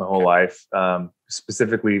almost my whole life,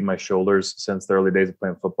 specifically my shoulders since the early days of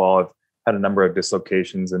playing football. I've had a number of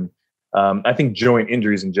dislocations, and I think joint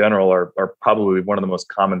injuries in general are probably one of the most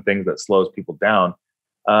common things that slows people down.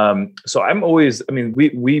 So I'm always,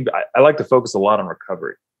 I like to focus a lot on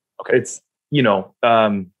recovery. Okay. It's,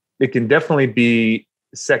 it can definitely be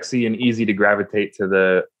sexy and easy to gravitate to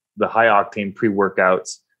the high octane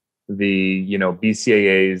pre-workouts, the,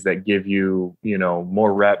 BCAAs that give you,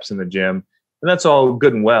 more reps in the gym. And that's all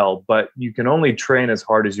good and well, but you can only train as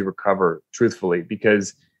hard as you recover, truthfully,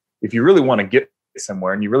 because if you really want to get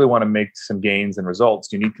somewhere and you really want to make some gains and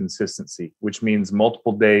results, you need consistency, which means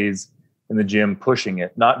multiple days in the gym pushing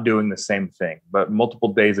it, not doing the same thing, but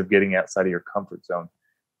multiple days of getting outside of your comfort zone.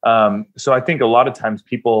 So I think a lot of times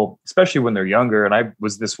people, especially when they're younger, and I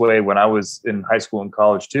was this way when I was in high school and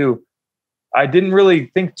college too, I didn't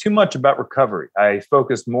really think too much about recovery. I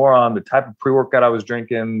focused more on the type of pre-workout I was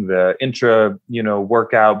drinking, the intra,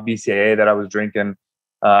 workout BCAA that I was drinking.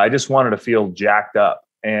 I just wanted to feel jacked up.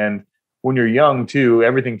 And when you're young too,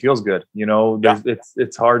 everything feels good.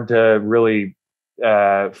 It's hard to really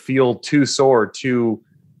feel too sore, too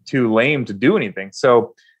lame to do anything.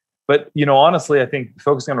 So, but honestly, I think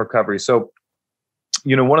focusing on recovery. So,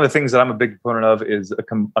 one of the things that I'm a big proponent of is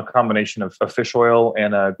a combination of fish oil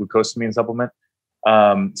and a glucosamine supplement.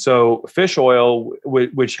 So fish oil,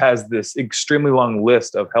 which has this extremely long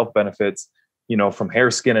list of health benefits, from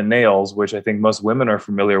hair, skin, and nails, which I think most women are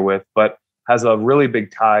familiar with, but has a really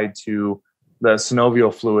big tie to the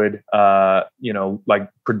synovial fluid, like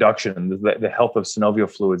production, the health of synovial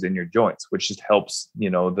fluids in your joints, which just helps,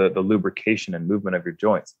 the lubrication and movement of your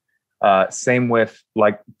joints. Same with,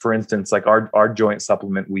 like, for instance, like our joint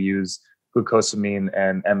supplement, we use glucosamine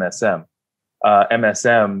and MSM.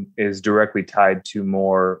 MSM is directly tied to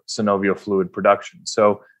more synovial fluid production.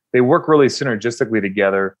 So they work really synergistically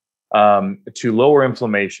together to lower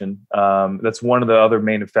inflammation. That's one of the other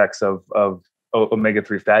main effects of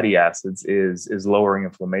omega-3 fatty acids is lowering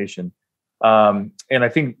inflammation. And I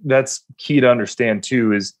think that's key to understand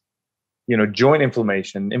too, is, joint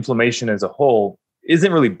inflammation as a whole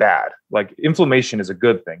isn't really bad. Like, inflammation is a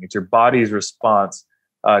good thing. It's your body's response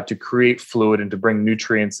to create fluid and to bring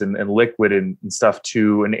nutrients and liquid and stuff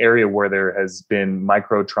to an area where there has been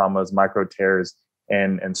micro traumas, micro tears,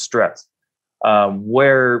 and stress.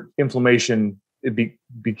 Where inflammation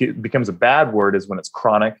becomes a bad word is when it's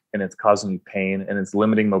chronic and it's causing you pain and it's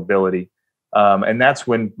limiting mobility. And that's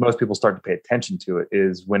when most people start to pay attention to it,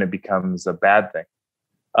 is when it becomes a bad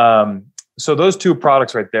thing. So those two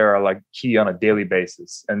products right there are like key on a daily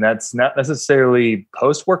basis. And that's not necessarily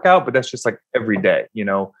post-workout, but that's just like every day,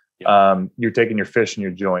 you're taking your fish and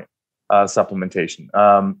your joint supplementation.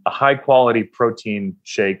 A high quality protein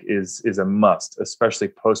shake is a must, especially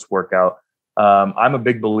post-workout. I'm a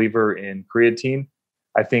big believer in creatine.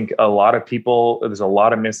 I think a lot of people, there's a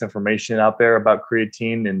lot of misinformation out there about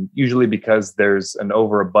creatine, and usually because there's an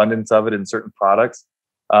overabundance of it in certain products.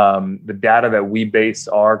 The data that we base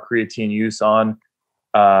our creatine use on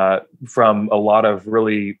from a lot of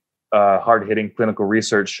really hard-hitting clinical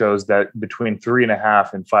research shows that between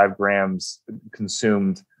 3.5 and 5 grams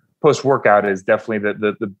consumed post-workout is definitely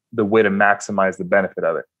the way to maximize the benefit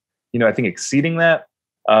of it. I think exceeding that,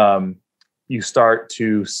 you start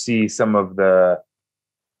to see some of the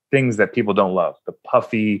things that people don't love: the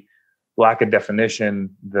puffy, lack of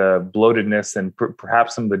definition, the bloatedness, and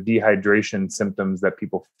perhaps some of the dehydration symptoms that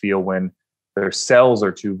people feel when their cells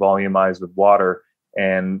are too volumized with water,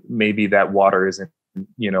 and maybe that water isn't,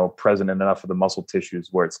 present in enough of the muscle tissues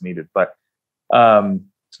where it's needed. But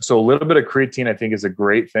So a little bit of creatine, I think, is a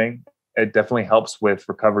great thing. It definitely helps with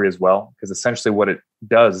recovery as well, because essentially what it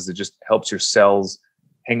does is it just helps your cells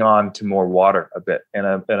hang on to more water a bit. And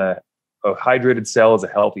a hydrated cell is a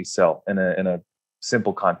healthy cell in a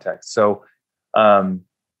simple context. So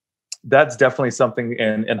that's definitely something.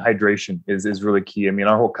 And hydration is really key. I mean,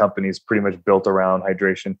 our whole company is pretty much built around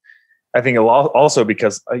hydration. I think also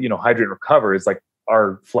because Hydrate and Recover is like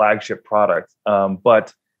our flagship product,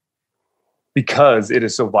 but because it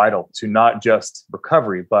is so vital to not just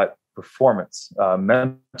recovery but performance,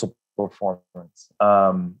 mental performance.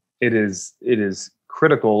 It is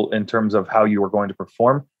critical in terms of how you are going to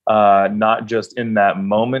perform, not just in that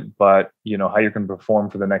moment, but how you can perform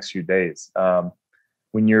for the next few days.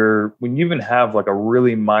 When you even have like a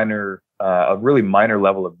really minor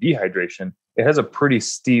level of dehydration, it has a pretty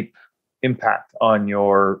steep impact on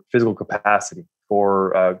your physical capacity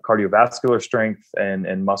for cardiovascular strength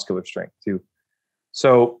and muscular strength too.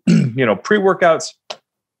 So, pre-workouts,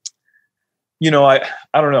 I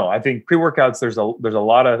don't know. I think pre-workouts, there's a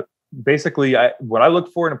lot of, basically what I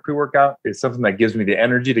look for in a pre-workout is something that gives me the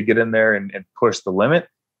energy to get in there and push the limit,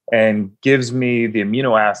 and gives me the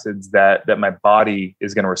amino acids that my body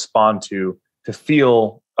is going to respond to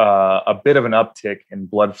feel a bit of an uptick in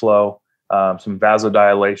blood flow, some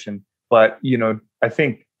vasodilation. But, I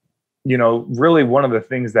think, really one of the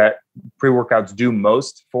things that pre-workouts do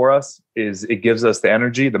most for us is it gives us the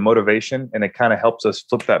energy, the motivation, and it kind of helps us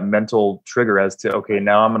flip that mental trigger as to, okay,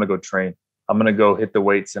 now I'm going to go train. I'm going to go hit the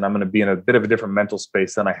weights, and I'm going to be in a bit of a different mental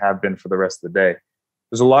space than I have been for the rest of the day.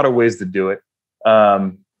 There's a lot of ways to do it.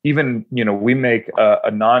 Even, we make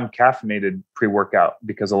a non-caffeinated pre-workout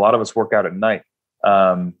because a lot of us work out at night.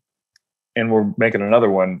 And we're making another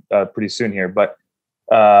one pretty soon here. But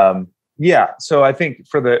yeah, so I think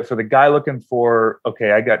for the guy looking for,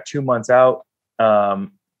 okay, I got 2 months out, I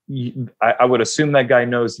would assume that guy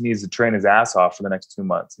knows he needs to train his ass off for the next 2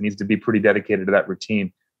 months. He needs to be pretty dedicated to that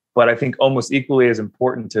routine. But I think almost equally as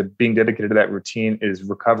important to being dedicated to that routine is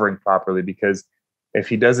recovering properly, because if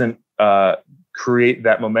he doesn't create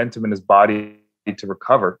that momentum in his body to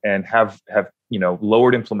recover and have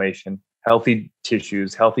lowered inflammation, healthy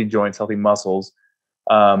tissues, healthy joints, healthy muscles,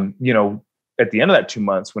 at the end of that 2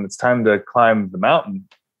 months, when it's time to climb the mountain,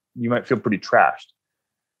 you might feel pretty trashed.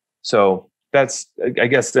 So that's, I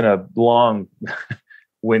guess, in a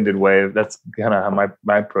long-winded way, that's kind of how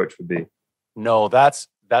my approach would be. No, that's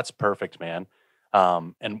perfect, man.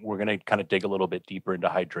 And we're going to kind of dig a little bit deeper into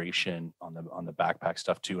hydration on the backpack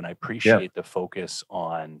stuff too. And I appreciate the focus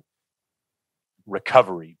on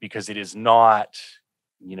recovery, because it is not,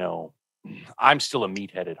 I'm still a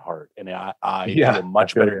meathead at heart, and I do a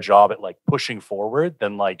much better job at like pushing forward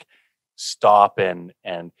than like stop and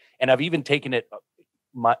I've even taken it.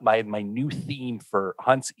 My new theme for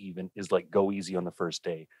hunts even is like go easy on the first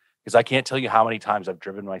day, because I can't tell you how many times I've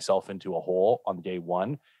driven myself into a hole on day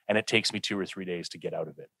one, and it takes me 2 or 3 days to get out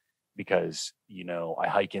of it, because I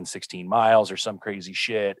hike in 16 miles or some crazy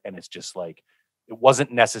shit, and it's just like it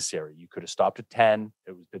wasn't necessary. You could have stopped at 10.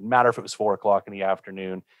 It didn't matter if it was 4 o'clock in the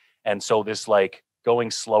afternoon. And so this like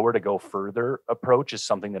going slower to go further approach is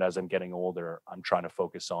something that as I'm getting older, I'm trying to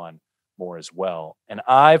focus on more as well. And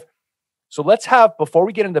so let's have, before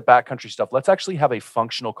we get into backcountry stuff, let's actually have a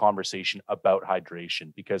functional conversation about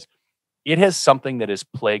hydration, because it has something that has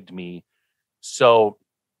plagued me. So,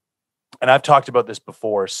 and I've talked about this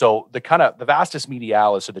before. So the vastus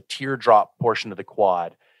medialis, or the teardrop portion of the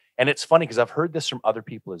quad. And it's funny because I've heard this from other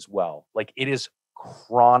people as well. Like, it is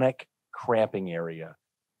chronic cramping area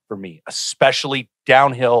for me, especially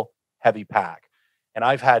downhill heavy pack. And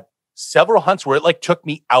I've had several hunts where it like took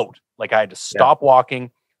me out. Like I had to stop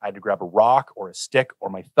walking. I had to grab a rock or a stick or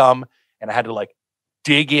my thumb, and I had to like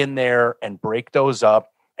dig in there and break those up.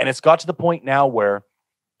 And it's got to the point now where,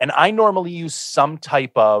 and I normally use some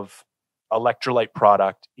type of electrolyte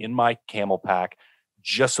product in my camel pack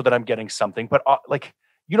just so that I'm getting something. But like,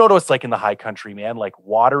 what it's like in the high country, man. Like,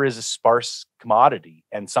 water is a sparse commodity.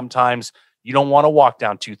 And sometimes you don't want to walk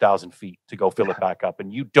down 2,000 feet to go fill it back up,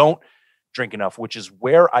 and you don't drink enough, which is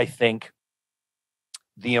where I think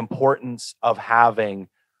the importance of having,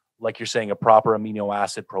 like you're saying, a proper amino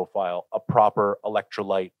acid profile, a proper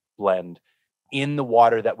electrolyte blend in the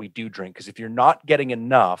water that we do drink. Because if you're not getting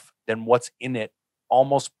enough, then what's in it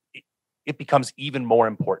it becomes even more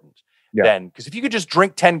important. Then, because if you could just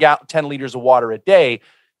drink 10 liters of water a day,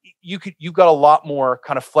 you've got a lot more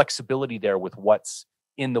kind of flexibility there with what's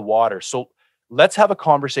in the water. So let's have a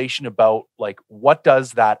conversation about like, what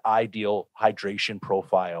does that ideal hydration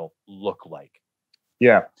profile look like?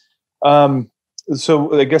 Yeah.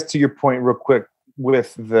 So I guess to your point real quick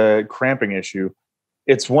with the cramping issue,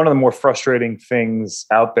 it's one of the more frustrating things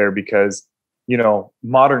out there because,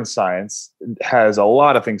 modern science has a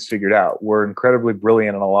lot of things figured out. We're incredibly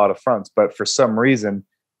brilliant on a lot of fronts, but for some reason,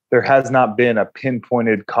 there has not been a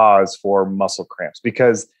pinpointed cause for muscle cramps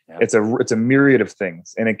because it's a myriad of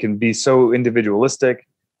things, and it can be so individualistic.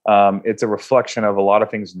 It's a reflection of a lot of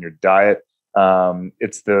things in your diet.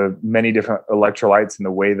 It's the many different electrolytes and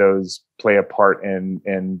the way those play a part in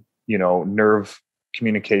nerve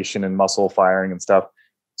communication and muscle firing and stuff.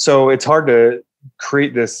 So it's hard to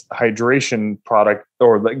create this hydration product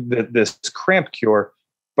or like this cramp cure.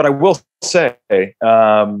 But I will say,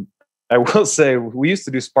 we used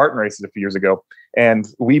to do Spartan races a few years ago, and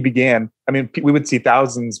we would see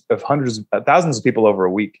thousands of people over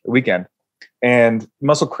a weekend. And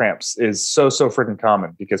muscle cramps is so freaking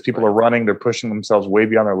common because people are running, they're pushing themselves way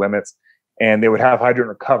beyond their limits, and they would have Hydrate and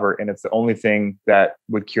Recover, and it's the only thing that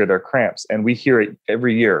would cure their cramps. And we hear it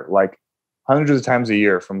every year, like hundreds of times a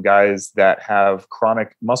year, from guys that have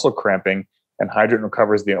chronic muscle cramping, and Hydrate and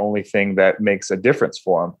Recover is the only thing that makes a difference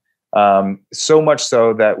for them. So much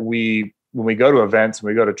so that when we go to events,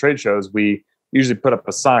 when we go to trade shows, we usually put up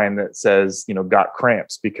a sign that says, got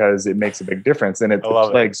cramps, because it makes a big difference, and it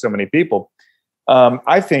plagues so many people.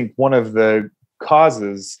 I think one of the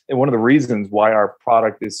causes and one of the reasons why our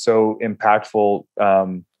product is so impactful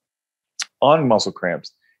on muscle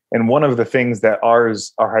cramps, and one of the things that our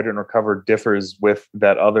Hydrate and Recover differs with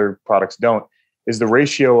that other products don't, is the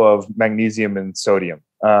ratio of magnesium and sodium,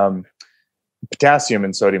 potassium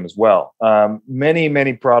and sodium as well.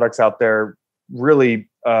 Many products out there really,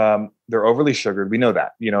 they're overly sugared. We know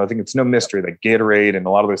that. I think it's no mystery that Gatorade and a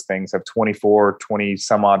lot of those things have 20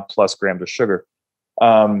 some odd plus grams of sugar.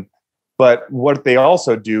 But what they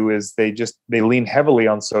also do is they lean heavily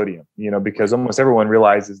on sodium, because almost everyone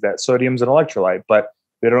realizes that sodium's an electrolyte, but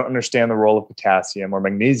they don't understand the role of potassium or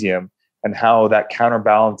magnesium and how that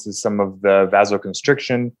counterbalances some of the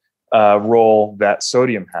vasoconstriction role that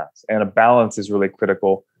sodium has. And a balance is really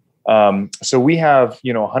critical. So we have,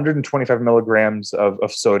 125 milligrams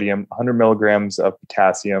of sodium, 100 milligrams of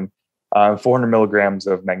potassium, 400 milligrams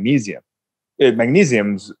of magnesium.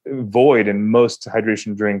 Magnesium's void in most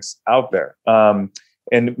hydration drinks out there.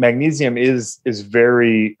 And magnesium is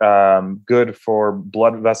very good for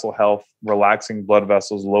blood vessel health, relaxing blood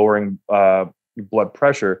vessels, lowering blood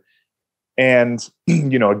pressure. And,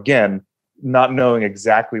 again, not knowing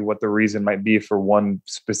exactly what the reason might be for one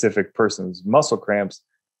specific person's muscle cramps,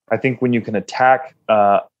 I think when you can attack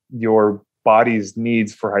your body's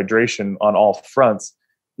needs for hydration on all fronts,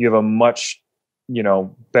 you have a much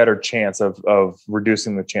better chance of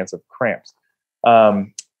reducing the chance of cramps.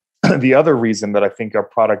 The other reason that I think our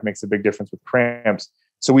product makes a big difference with cramps,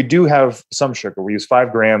 so we do have some sugar. We use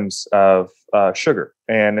 5 grams of sugar,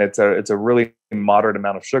 and it's a really moderate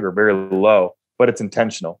amount of sugar, very low, but it's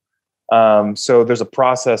intentional. So there's a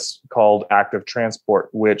process called active transport,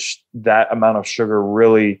 which that amount of sugar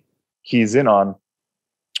really keys in on.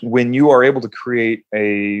 When you are able to create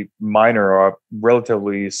a minor or a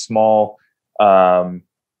relatively small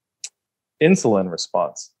insulin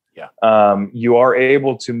response, you are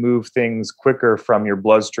able to move things quicker from your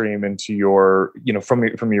bloodstream into your,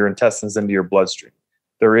 from your intestines into your bloodstream.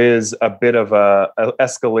 There is a bit of a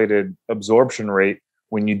escalated absorption rate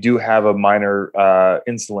when you do have a minor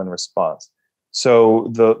insulin response.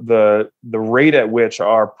 So the rate at which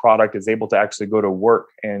our product is able to actually go to work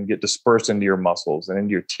and get dispersed into your muscles and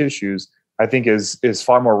into your tissues, I think is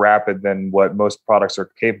far more rapid than what most products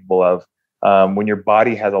are capable of. When your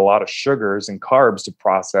body has a lot of sugars and carbs to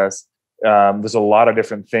process, there's a lot of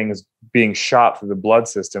different things being shot through the blood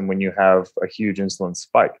system when you have a huge insulin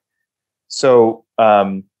spike. So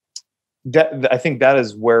I think that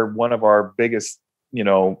is where one of our biggest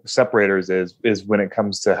separators is when it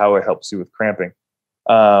comes to how it helps you with cramping.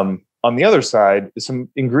 On the other side, some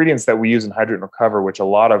ingredients that we use in Hydrate and Recover, which a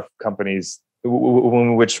lot of companies,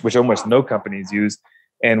 which almost no companies use,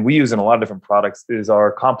 and we use in a lot of different products, is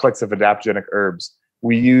our complex of adaptogenic herbs.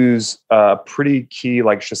 We use pretty key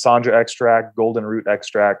like Schisandra extract, golden root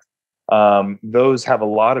extract. Those have a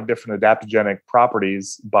lot of different adaptogenic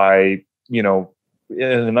properties by, in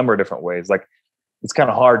a number of different ways. Like, it's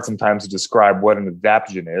kind of hard sometimes to describe what an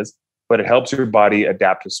adaptogen is, but it helps your body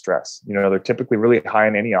adapt to stress. They're typically really high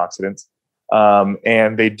in antioxidants,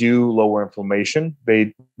 and they do lower inflammation.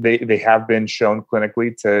 They have been shown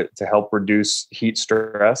clinically to help reduce heat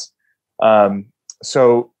stress.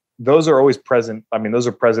 So those are always present. I mean, those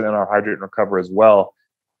are present in our Hydrate and Recover as well,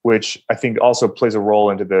 which I think also plays a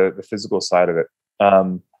role into the physical side of it.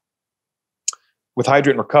 With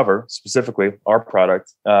Hydrate and Recover, specifically our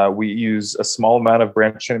product, we use a small amount of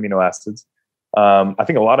branched chain amino acids. I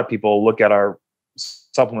think a lot of people look at our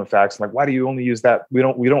supplement facts. I'm like, why do you only use that? We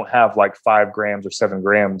don't have like 5 grams or 7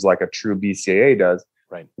 grams like a true BCAA does.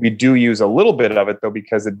 Right. We do use a little bit of it though,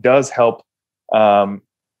 because it does help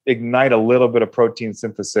ignite a little bit of protein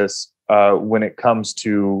synthesis when it comes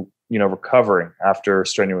to, recovering after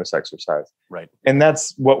strenuous exercise. Right. And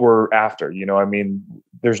that's what we're after. I mean,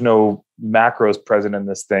 there's no macros present in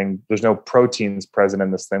this thing. There's no proteins present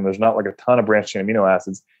in this thing. There's not like a ton of branched chain amino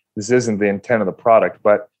acids. This isn't the intent of the product,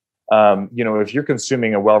 but if you're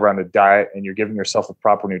consuming a well-rounded diet and you're giving yourself the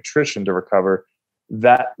proper nutrition to recover,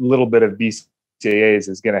 that little bit of BCAAs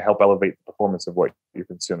is going to help elevate the performance of what you're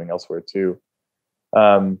consuming elsewhere too.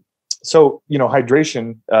 So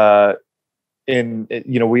hydration,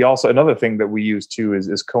 we also, another thing that we use too is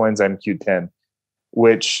coenzyme Q10,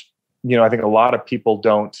 which, I think a lot of people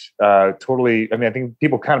don't totally, I think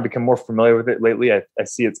people kind of become more familiar with it lately. I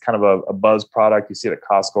see it's kind of a buzz product. You see it at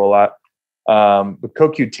Costco a lot. But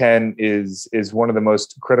CoQ10 is one of the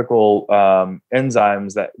most critical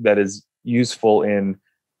enzymes that is useful in,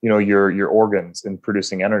 your organs in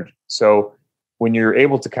producing energy. So when you're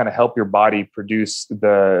able to kind of help your body produce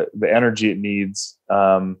the energy it needs,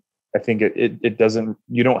 I think it doesn't,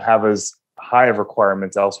 you don't have as high of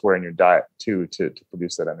requirements elsewhere in your diet too, to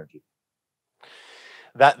produce that energy.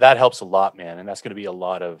 That helps a lot, man. And that's going to be a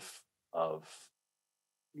lot of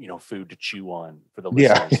food to chew on for the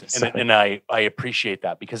listeners. Yeah. And I appreciate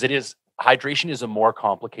that, because hydration is a more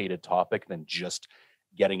complicated topic than just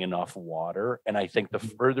getting enough water. And I think the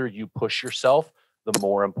further you push yourself, the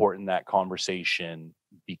more important that conversation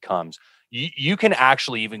becomes. You can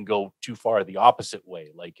actually even go too far the opposite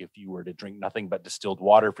way. Like if you were to drink nothing but distilled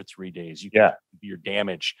water for 3 days, you can do your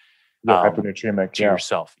damage hyponatremic to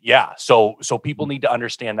yourself. Yeah. So people need to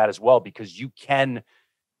understand that as well, because you can,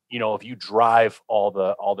 if you drive all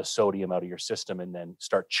the sodium out of your system and then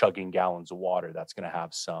start chugging gallons of water, that's going to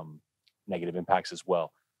have some negative impacts as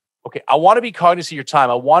well. Okay, I want to be cognizant of your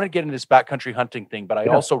time. I want to get into this backcountry hunting thing, but I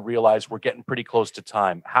also realize we're getting pretty close to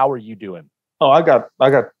time. How are you doing? Oh, I got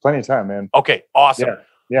plenty of time, man. Okay, awesome.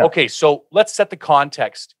 Yeah. Okay, so let's set the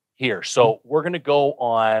context here. So we're going to go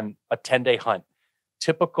on a 10-day hunt.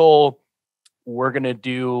 Typical, we're going to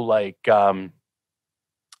do like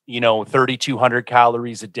 3,200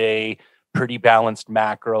 calories a day, pretty balanced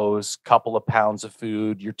macros, couple of pounds of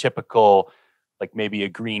food, your typical, like maybe a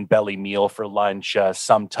green belly meal for lunch,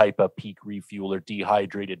 some type of peak refuel or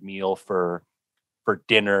dehydrated meal for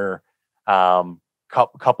dinner,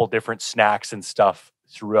 couple different snacks and stuff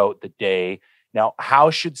throughout the day. Now, how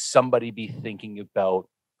should somebody be thinking about,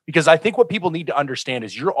 because I think what people need to understand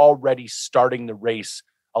is you're already starting the race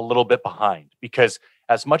a little bit behind, because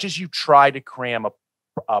as much as you try to cram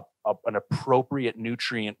an appropriate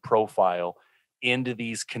nutrient profile into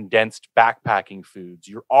these condensed backpacking foods,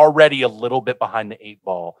 you're already a little bit behind the 8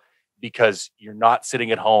 ball, because you're not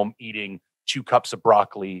sitting at home eating 2 cups of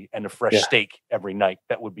broccoli and a fresh steak every night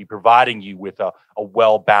that would be providing you with a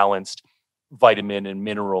well-balanced vitamin and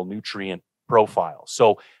mineral nutrient profile.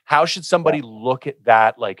 So how should somebody look at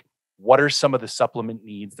that? Like, what are some of the supplement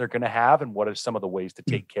needs they're going to have, and what are some of the ways to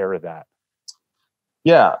take care of that?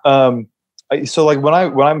 Yeah. So like when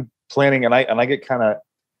I'm planning, and I get kind of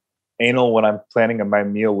anal when I'm planning my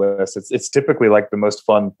meal list, it's typically like the most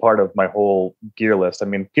fun part of my whole gear list. I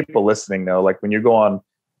mean, people listening know, like when you go on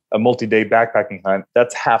a multi-day backpacking hunt,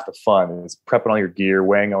 that's half the fun, is prepping all your gear,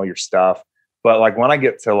 weighing all your stuff. But like when I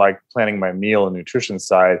get to like planning my meal and nutrition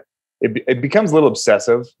side, it becomes a little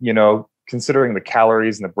obsessive, considering the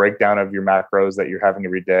calories and the breakdown of your macros that you're having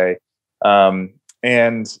every day.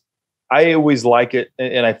 And I always like it.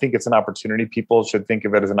 And I think it's an opportunity. People should think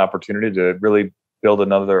of it as an opportunity to really build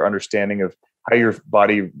another understanding of how your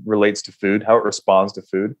body relates to food, how it responds to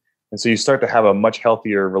food. And so you start to have a much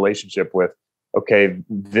healthier relationship with, okay,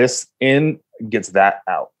 this in gets that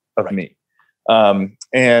out of me.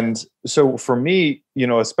 And so for me,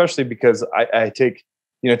 especially because I take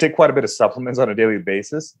quite a bit of supplements on a daily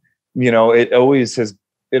basis, it always,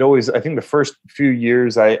 I think the first few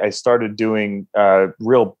years I started doing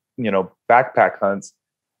real, backpack hunts,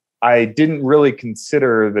 I didn't really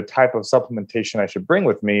consider the type of supplementation I should bring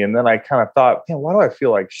with me. And then I kind of thought, man, why do I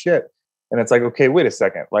feel like shit? And it's like, okay, wait a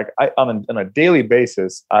second. Like on a daily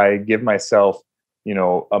basis, I give myself, a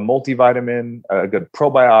multivitamin, a good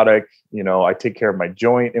probiotic, I take care of my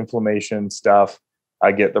joint inflammation stuff.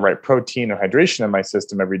 I get the right protein and hydration in my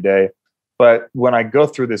system every day. But when I go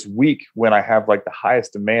through this week, when I have like the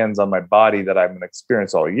highest demands on my body that I'm going to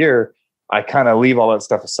experience all year, I kind of leave all that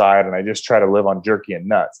stuff aside and I just try to live on jerky and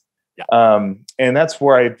nuts. Yeah. And that's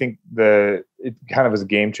where I think it kind of is a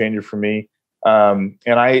game changer for me. And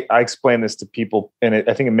I explain this to people, and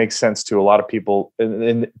I think it makes sense to a lot of people.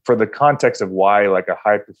 And for the context of why, like a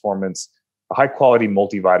high quality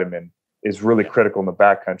multivitamin is really critical in the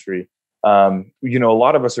backcountry. A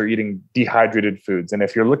lot of us are eating dehydrated foods, and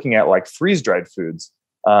if you're looking at like freeze dried foods,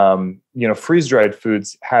 freeze dried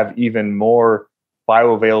foods have even more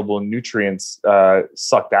bioavailable nutrients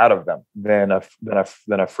sucked out of them than a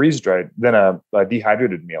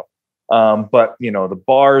dehydrated meal. But the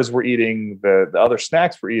bars we're eating, the other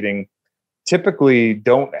snacks we're eating, typically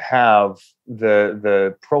don't have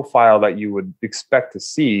the profile that you would expect to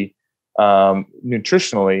see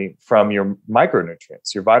nutritionally from your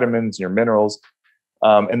micronutrients, your vitamins, your minerals,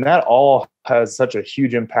 and that all has such a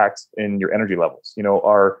huge impact in your energy levels.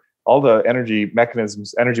 All the energy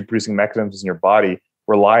producing mechanisms in your body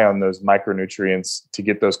rely on those micronutrients to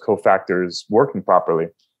get those cofactors working properly.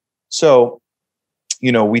 So,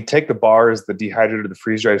 we take the bars, the dehydrated, the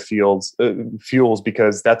freeze-dried fuels,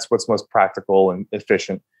 because that's what's most practical and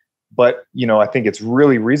efficient. But, I think it's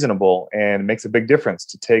really reasonable and makes a big difference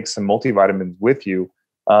to take some multivitamins with you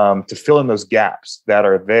to fill in those gaps that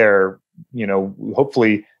are there.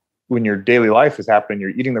 Hopefully when your daily life is happening,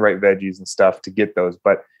 you're eating the right veggies and stuff to get those.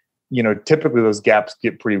 But, typically those gaps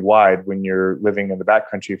get pretty wide when you're living in the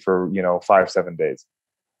backcountry for, 5-7 days.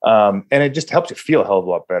 And it just helps you feel a hell of a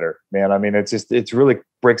lot better, man. I mean, it's really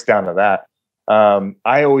breaks down to that.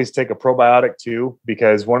 I always take a probiotic too,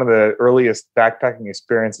 because one of the earliest backpacking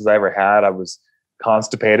experiences I ever had, I was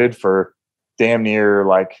constipated for damn near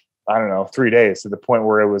 3 days, to the point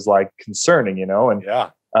where it was like concerning, and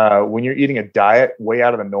when you're eating a diet way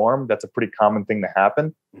out of the norm, that's a pretty common thing to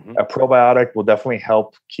happen. Mm-hmm. A probiotic will definitely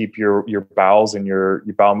help keep your bowels and your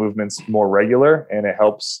bowel movements more regular, and it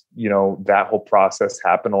helps that whole process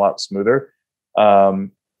happen a lot smoother.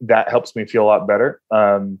 That helps me feel a lot better.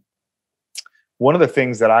 One of the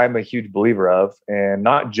things that I'm a huge believer of, and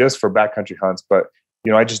not just for backcountry hunts, but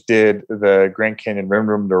I just did the Grand Canyon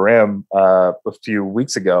rim to rim a few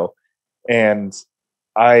weeks ago, and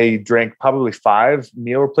I drank probably 5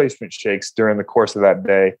 meal replacement shakes during the course of that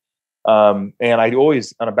day. And I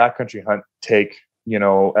always, on a backcountry hunt, take,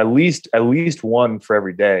 at least one for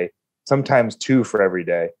every day, sometimes 2 for every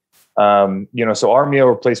day. So our meal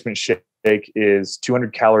replacement shake is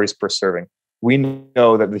 200 calories per serving. We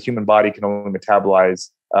know that the human body can only metabolize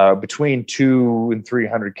between 200 and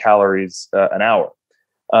 300 calories an hour.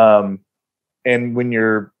 And when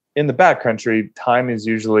you're in the backcountry, time is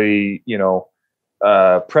usually,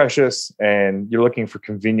 precious, and you're looking for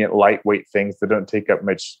convenient, lightweight things that don't take up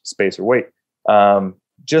much space or weight.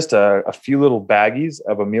 Just a few little baggies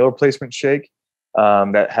of a meal replacement shake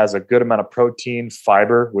that has a good amount of protein,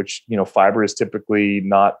 fiber, which, fiber is typically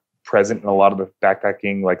not present in a lot of the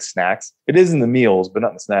backpacking snacks. It is in the meals, but not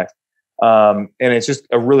in the snacks. And it's just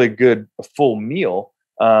a really good full meal.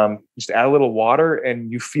 Just add a little water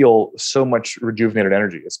and you feel so much rejuvenated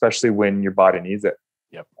energy, especially when your body needs it.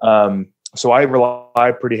 Yep. So I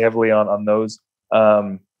rely pretty heavily on those.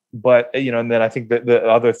 But and then I think that the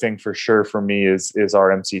other thing for sure for me is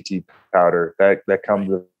our MCT powder that comes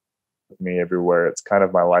with me everywhere. It's kind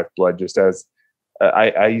of my lifeblood. Just as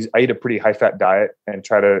I eat a pretty high fat diet and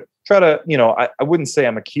try to I wouldn't say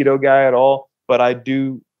I'm a keto guy at all, but I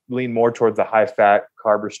do lean more towards a high fat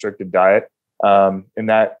carb restricted diet. And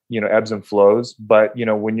that ebbs and flows. But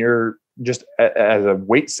when you're just as a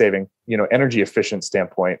weight saving, energy efficient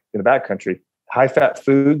standpoint in the backcountry, high fat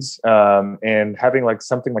foods, and having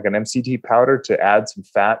something like an MCT powder to add some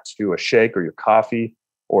fat to a shake or your coffee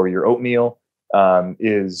or your oatmeal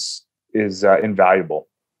is invaluable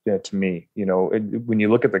to me. When you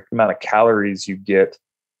look at the amount of calories you get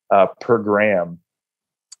per gram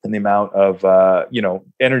and the amount of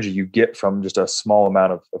energy you get from just a small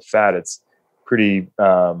amount of fat, it's pretty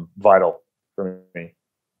vital for me.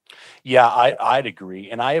 Yeah, I'd agree.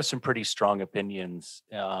 And I have some pretty strong opinions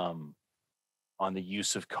on the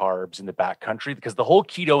use of carbs in the backcountry, because the whole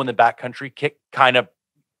keto in the backcountry kick kind of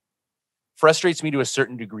frustrates me to a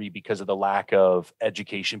certain degree because of the lack of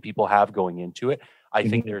education people have going into it. I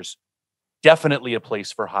think there's definitely a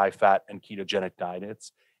place for high fat and ketogenic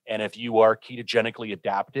diets. And if you are ketogenically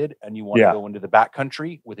adapted and you want to go into the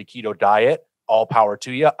backcountry with a keto diet, all power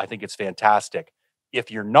to you. I think it's fantastic. If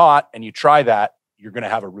you're not and you try that, you're going to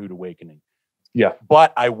have a rude awakening. Yeah.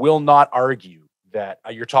 But I will not argue that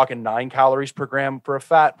you're talking 9 calories per gram for a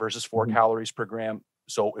fat versus 4 calories per gram.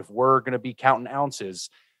 So if we're going to be counting ounces,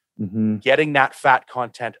 getting that fat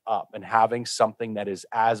content up and having something that is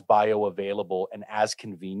as bioavailable and as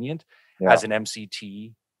convenient as an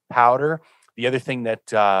MCT powder. The other thing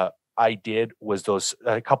that I did was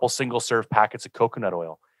a couple single serve packets of coconut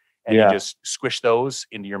oil. and you just squish those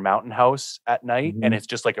into your mountain house at night, and it's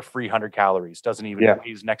just like a free 100 calories. Doesn't even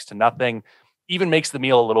weighs next to nothing. Even makes the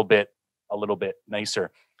meal a little bit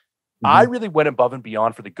nicer. I really went above and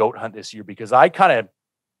beyond for the goat hunt this year because I kind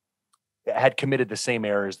of had committed the same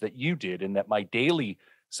errors that you did, in that my daily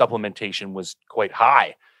supplementation was quite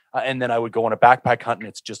high. And then I would go on a backpack hunt and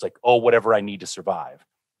it's just like, oh, whatever I need to survive.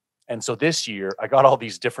 And so this year I got all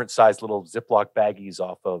these different sized little Ziploc baggies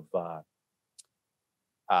off of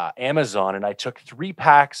Amazon, and I took 3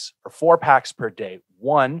 packs or 4 packs per day.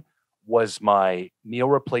 One was my meal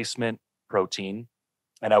replacement protein,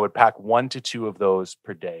 and I would pack 1 to 2 of those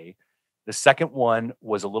per day. The second one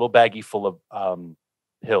was a little baggie full of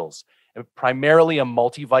pills, primarily a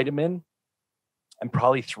multivitamin, and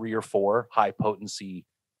probably 3 or 4 high potency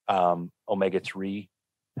omega-3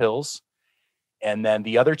 pills. And then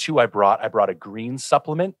the other 2 I brought a green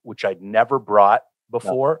supplement, which I'd never brought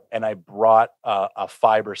before. And I brought a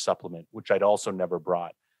fiber supplement, which I'd also never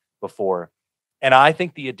brought before. And I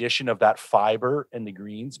think the addition of that fiber and the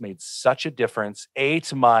greens made such a difference,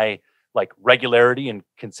 to my like regularity and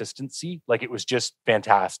consistency. Like, it was just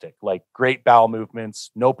fantastic, like great bowel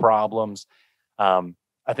movements, no problems.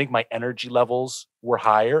 I think my energy levels were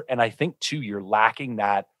higher. And I think too, you're lacking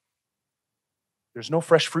that. There's no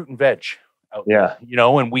fresh fruit and veg out there,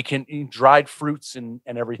 and we can dried fruits and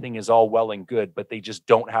everything is all well and good, but they just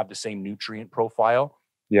don't have the same nutrient profile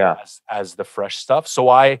as the fresh stuff. So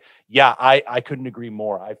I couldn't agree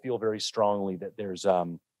more. I feel very strongly that there's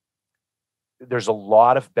a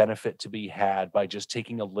lot of benefit to be had by just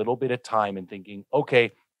taking a little bit of time and thinking,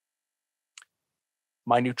 okay,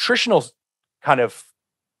 my nutritional kind of,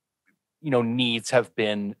 needs have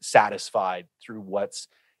been satisfied through what's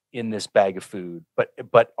in this bag of food,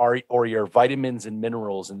 but are your vitamins and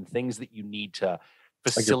minerals and things that you need to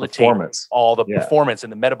facilitate all the performance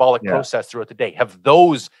and the metabolic process throughout the day, have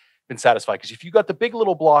those been satisfied? Because if you got the big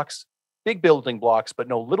building blocks, but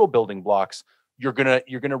no little building blocks, you're gonna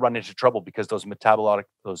run into trouble, because those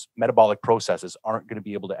metabolic processes aren't going to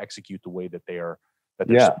be able to execute the way that they're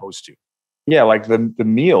supposed to. Yeah, like the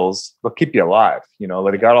meals, they'll keep you alive.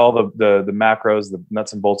 Like, they got all the macros, the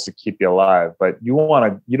nuts and bolts to keep you alive. But you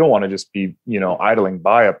don't want to just be, idling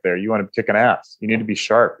by up there. You want to be kicking ass. You need to be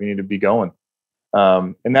sharp. You need to be going.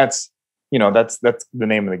 And that's the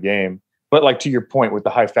name of the game. But like, to your point with the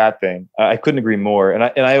high fat thing, I couldn't agree more. And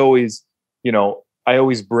I always, I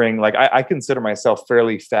always bring, like, I consider myself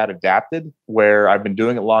fairly fat adapted, where I've been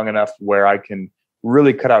doing it long enough where I can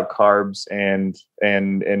really cut out carbs and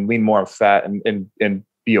lean more on fat and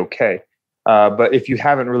be okay. But if you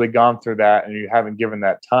haven't really gone through that and you haven't given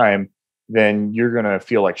that time, then you're going to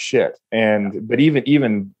feel like shit. But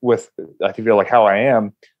even with, I feel like how I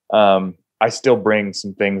am, I still bring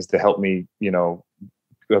some things to help me,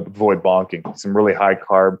 avoid bonking. Some really high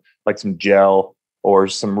carb, like some gel, or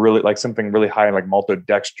some really, like something really high, like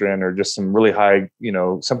maltodextrin, or just some really high,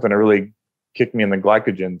 something to really kick me in the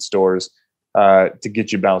glycogen stores, to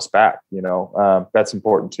get you bounced back. That's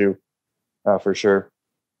important too, for sure.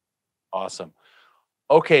 Awesome.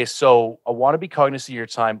 Okay, so I want to be cognizant of your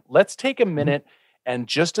time. Let's take a minute and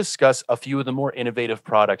just discuss a few of the more innovative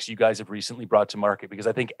products you guys have recently brought to market, because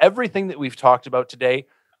I think everything that we've talked about today,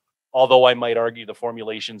 although I might argue the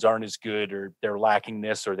formulations aren't as good, or they're lacking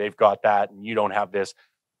this, or they've got that and you don't have this,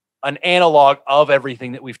 an analog of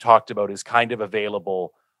everything that we've talked about is kind of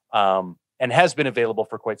available, and has been available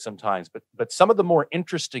for quite some time. But some of the more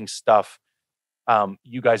interesting stuff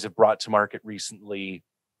you guys have brought to market recently,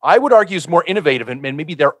 I would argue, is more innovative, and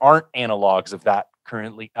maybe there aren't analogs of that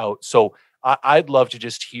currently out. So I'd love to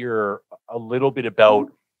just hear a little bit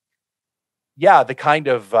about, the kind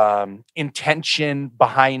of intention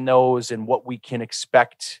behind those, and what we can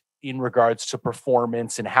expect in regards to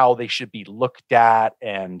performance, and how they should be looked at.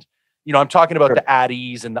 And, I'm talking about the at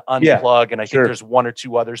ease and the unplug, and I think there's 1 or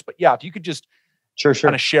 2 others, but if you could just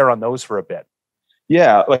kind of share on those for a bit.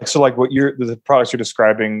 Yeah. Like what the products you're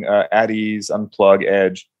describing, at ease, unplug,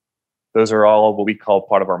 edge, those are all what we call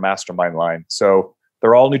part of our mastermind line. So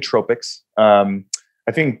they're all nootropics.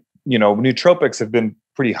 I think, nootropics have been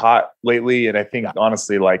pretty hot lately. And I think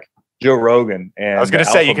honestly, like Joe Rogan and I was going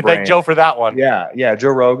to say, you can thank Joe for that one. Yeah. Joe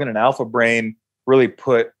Rogan and Alpha Brain really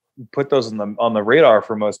put those on the radar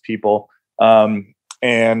for most people.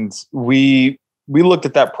 And we looked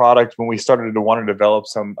at that product when we started to want to develop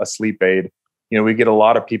a sleep aid. We get a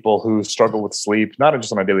lot of people who struggle with sleep, not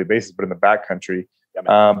just on a daily basis, but in the backcountry.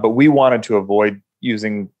 But we wanted to avoid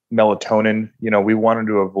using melatonin. We wanted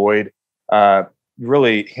to avoid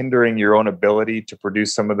really hindering your own ability to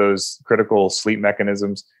produce some of those critical sleep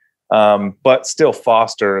mechanisms, but still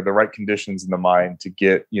foster the right conditions in the mind to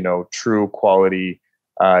get, true quality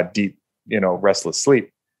deep, restless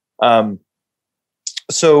sleep.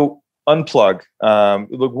 So unplug.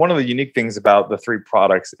 Look, one of the unique things about the three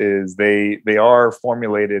products is they are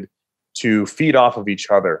formulated to feed off of each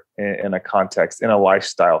other in a context, in a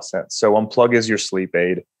lifestyle sense. So unplug is your sleep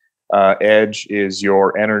aid. Edge is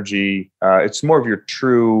your energy. It's more of your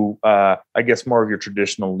true, more of your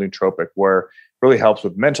traditional nootropic, where it really helps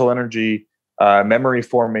with mental energy, memory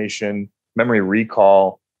formation, memory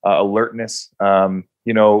recall, alertness.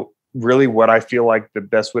 Really what I feel like the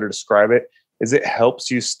best way to describe it is it helps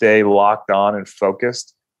you stay locked on and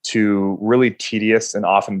focused to really tedious and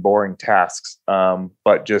often boring tasks,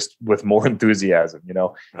 but just with more enthusiasm,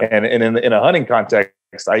 and in a hunting context,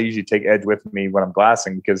 I usually take Edge with me when I'm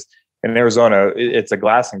glassing, because in Arizona, it's a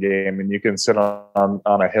glassing game, and you can sit on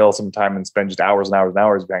a hill sometime and spend just hours and hours and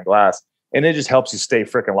hours behind glass. And it just helps you stay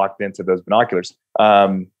freaking locked into those binoculars.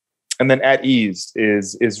 And then At Ease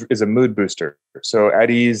is a mood booster. So At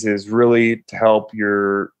Ease is really to help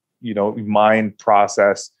your, mind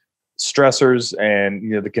process stressors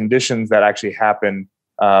and, the conditions that actually happen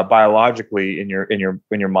biologically in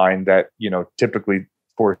your mind that, typically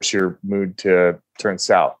force your mood to turn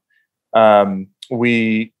south. And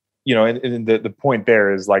the point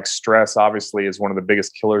there is, like, stress obviously is one of the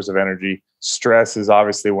biggest killers of energy. Stress is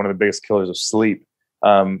obviously one of the biggest killers of sleep.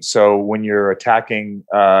 So when you're attacking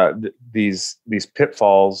these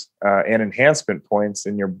pitfalls and enhancement points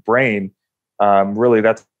in your brain, really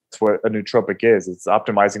that's what a nootropic is. It's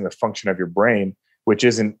optimizing the function of your brain, which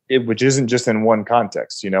isn't just in one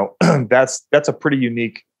context. That's a pretty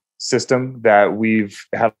unique system that we've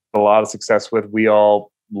had a lot of success with. We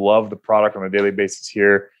all love the product on a daily basis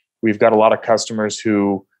here. We've got a lot of customers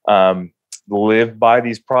who live by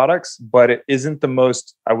these products, but it isn't the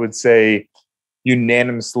most, I would say,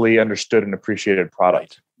 unanimously understood and appreciated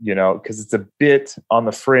product, because it's a bit on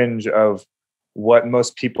the fringe of what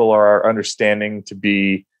most people are understanding to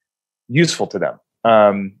be useful to them.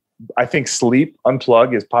 I think Sleep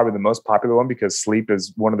Unplug is probably the most popular one, because sleep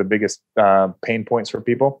is one of the biggest pain points for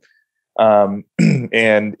people.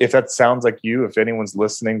 And if that sounds like you, if anyone's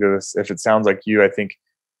listening to this, if it sounds like you, I think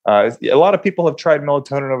a lot of people have tried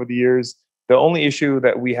melatonin over the years. The only issue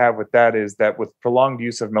that we have with that is that with prolonged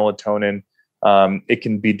use of melatonin, it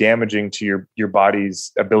can be damaging to your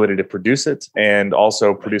body's ability to produce it, and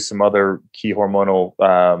also produce some other key hormonal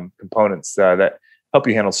components that help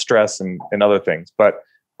you handle stress and other things. But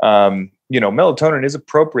melatonin is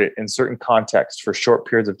appropriate in certain contexts for short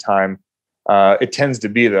periods of time. It tends to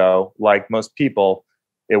be, though, like most people,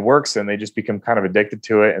 it works and they just become kind of addicted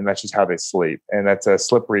to it, and that's just how they sleep. And that's a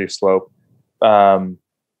slippery slope. Unplug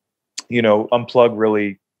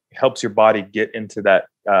really helps your body get into that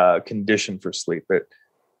condition for sleep. It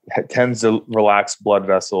tends to relax blood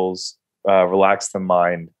vessels, relax the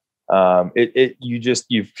mind.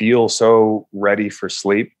 You feel so ready for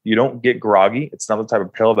sleep. You don't get groggy. It's not the type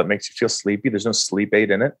of pill that makes you feel sleepy. There's no sleep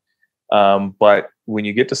aid in it. But when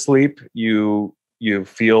you get to sleep, you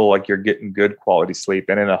feel like you're getting good quality sleep.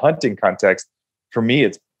 And in a hunting context, for me,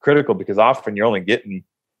 it's critical, because often you're only getting,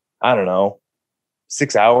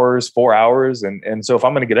 6 hours, 4 hours. And so if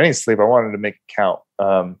I'm going to get any sleep, I wanted to make it count.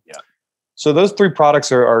 So those three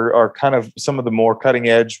products are kind of some of the more cutting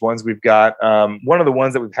edge ones we've got. One of the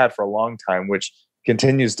ones that we've had for a long time, which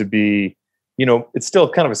continues to be, it's still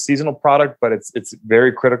kind of a seasonal product, but it's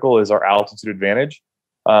very critical, is our Altitude Advantage.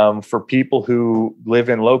 For people who live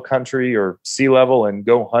in low country or sea level and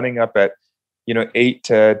go hunting up at 8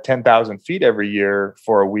 to 10,000 feet every year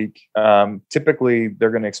for a week, typically they're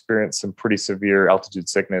going to experience some pretty severe altitude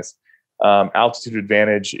sickness. Altitude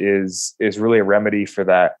Advantage is really a remedy for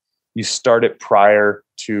that. You start it prior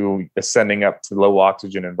to ascending up to low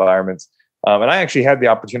oxygen environments. And I actually had the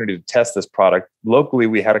opportunity to test this product. Locally,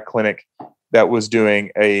 we had a clinic that was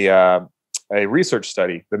doing a research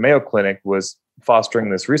study. The Mayo Clinic was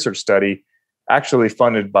fostering this research study, actually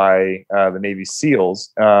funded by the Navy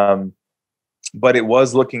SEALs. But it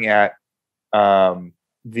was looking at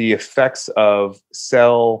the effects of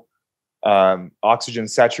cell oxygen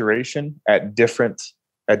saturation at different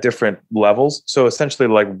levels. So essentially,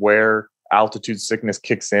 like, where altitude sickness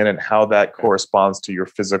kicks in and how that corresponds to your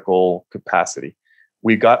physical capacity.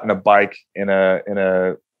 We got in a bike in a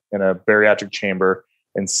bariatric chamber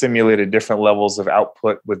and simulated different levels of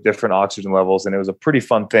output with different oxygen levels, and it was a pretty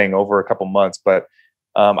fun thing over a couple months. But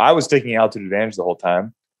I was taking Altitude Advantage the whole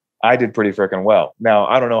time. I did pretty freaking well. Now,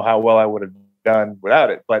 I don't know how well I would have done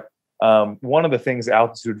without it, but one of the things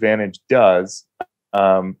Altitude Advantage does,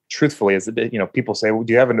 truthfully, is that, people say, well,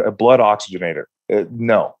 do you have a blood oxygenator?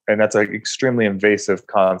 No. And that's an extremely invasive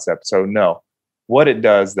concept. So no. What it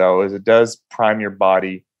does, though, is it does prime your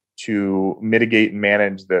body to mitigate and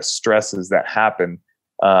manage the stresses that happen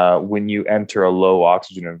when you enter a low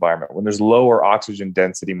oxygen environment. When there's lower oxygen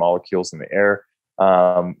density molecules in the air,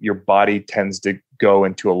 your body tends to go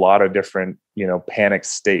into a lot of different, panic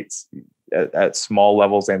states at small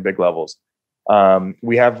levels and big levels.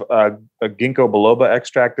 We have a ginkgo biloba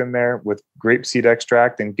extract in there with grapeseed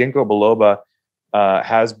extract, and ginkgo biloba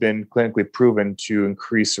has been clinically proven to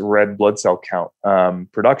increase red blood cell count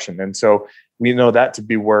production. And so we know that to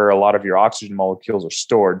be where a lot of your oxygen molecules are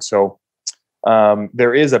stored. So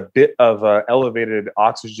there is a bit of elevated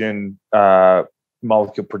oxygen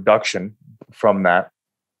molecule production from that,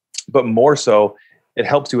 but more so, it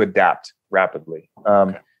helps you adapt rapidly.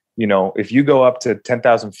 If you go up to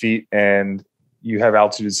 10,000 feet and you have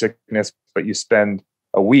altitude sickness, but you spend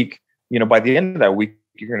a week, by the end of that week,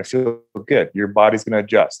 you're going to feel good. Your body's going to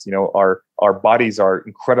adjust. Our bodies are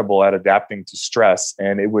incredible at adapting to stress,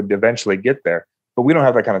 and it would eventually get there. But we don't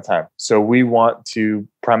have that kind of time. So we want to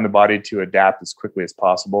prime the body to adapt as quickly as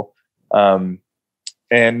possible. And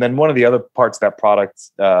then one of the other parts of that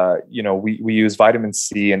product, we use vitamin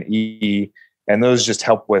C and E, and those just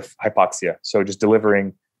help with hypoxia. So just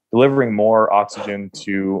delivering more oxygen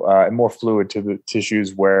to and more fluid to the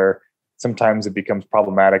tissues where sometimes it becomes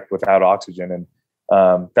problematic without oxygen. And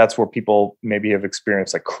that's where people maybe have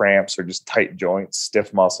experienced like cramps or just tight joints,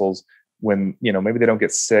 stiff muscles when, maybe they don't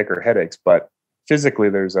get sick or headaches, but physically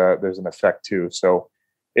there's an effect too. So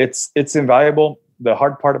it's invaluable. The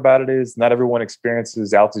hard part about it is not everyone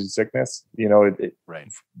experiences altitude sickness.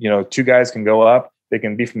 Right. Two guys can go up, they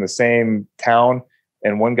can be from the same town,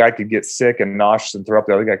 and one guy could get sick and nauseous and throw up.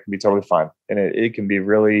 The other guy can be totally fine. And it can be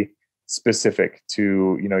really specific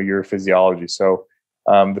to, your physiology. So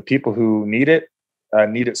the people who need it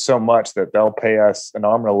so much that they'll pay us an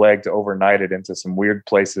arm and a leg to overnight it into some weird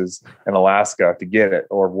places in Alaska to get it,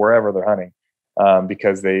 or wherever they're hunting,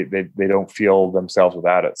 because they don't feel themselves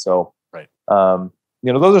without it. So, right.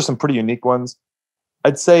 Those are some pretty unique ones.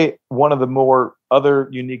 I'd say one of the more other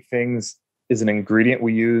unique things is an ingredient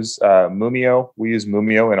we use, Mumio. We use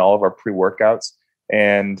Mumio in all of our pre-workouts,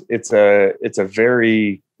 and it's a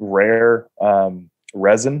very rare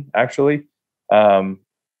resin, actually.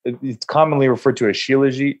 It's commonly referred to as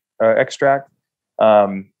shilajit extract.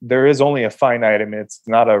 There is only a finite. I mean, it's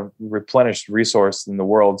not a replenished resource in the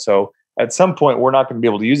world. So at some point, we're not going to be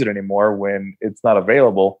able to use it anymore when it's not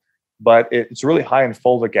available. But it's really high in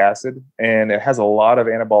fulvic acid, and it has a lot of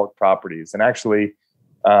anabolic properties. And actually,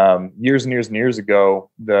 years and years and years ago,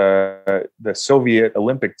 the Soviet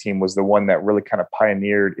Olympic team was the one that really kind of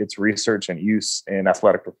pioneered its research and use in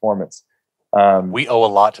athletic performance. We owe a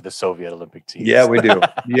lot to the Soviet Olympic team. Yeah, we do.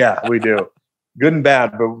 Yeah, we do. Good and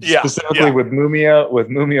bad, but specifically with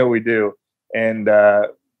Mumio, we do. And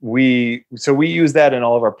we use that in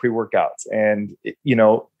all of our pre-workouts, and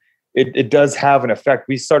it does have an effect.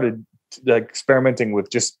 We started experimenting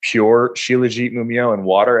with just pure shilajit Mumio and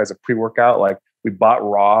water as a pre-workout. Like we bought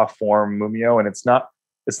raw form Mumio, and it's not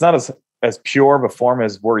as pure of a form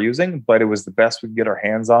as we're using, but it was the best we could get our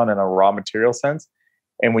hands on in a raw material sense.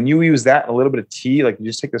 And when you use that and a little bit of tea, like you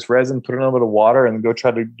just take this resin, put in a little bit of water, and go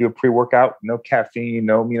try to do a pre-workout, no caffeine,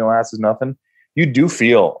 no amino acids, nothing, you do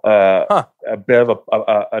feel a bit of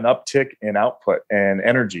an uptick in output and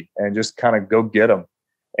energy, and just kind of go get them.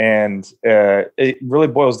 And it really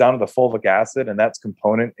boils down to the fulvic acid and that's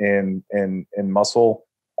component in muscle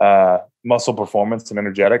performance and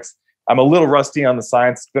energetics. I'm a little rusty on the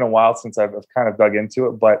science. It's been a while since I've kind of dug into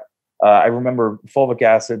it, but I remember fulvic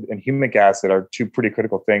acid and humic acid are two pretty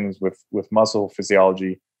critical things with muscle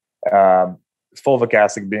physiology. Fulvic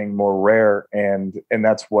acid being more rare, and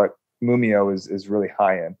that's what Mumio is really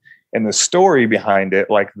high in. And the story behind it,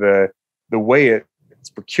 like the way it's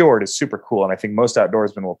procured, is super cool. And I think most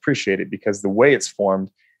outdoorsmen will appreciate it because the way it's formed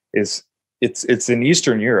is it's in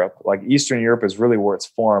Eastern Europe. Like Eastern Europe is really where it's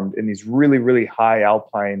formed, in these really, really high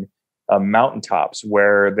alpine mountaintops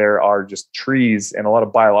where there are just trees and a lot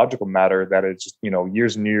of biological matter that is just,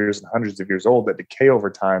 years and years and hundreds of years old that decay over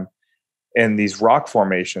time in these rock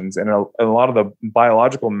formations. And a lot of the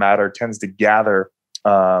biological matter tends to gather,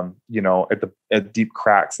 at deep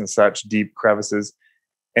cracks and such, deep crevices.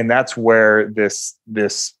 And that's where this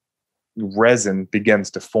resin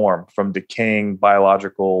begins to form from decaying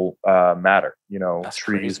biological matter, That's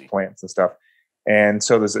trees, crazy. Plants and stuff. And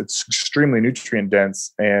so it's extremely nutrient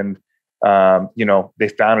dense. And, they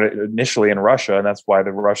found it initially in Russia, and that's why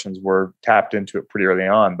the Russians were tapped into it pretty early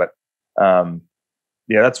on. But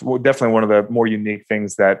that's definitely one of the more unique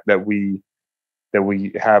things that we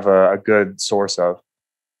have a good source of.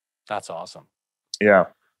 That's awesome. Yeah.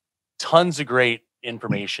 Tons of great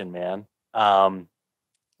information, man.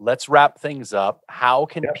 let's wrap things up. How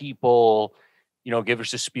can Yeah. people, give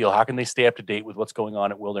us a spiel? How can they stay up to date with what's going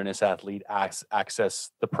on at Wilderness Athlete, access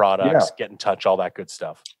the products, get in touch, all that good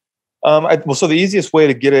stuff? So the easiest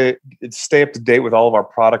way to stay up to date with all of our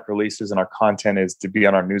product releases and our content is to be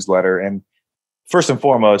on our newsletter. And first and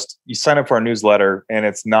foremost, you sign up for our newsletter, and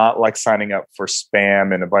it's not like signing up for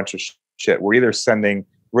spam and a bunch of shit. We're either sending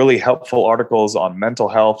really helpful articles on mental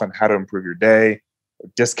health and how to improve your day,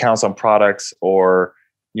 discounts on products, or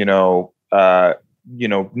new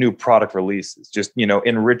product releases, just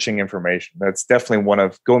enriching information. That's definitely one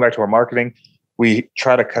of, going back to our marketing, we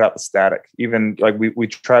try to cut out the static. Even like we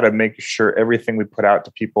try to make sure everything we put out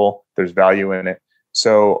to people, there's value in it.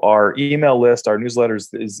 So our email list, our newsletters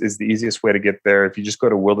is the easiest way to get there. If you just go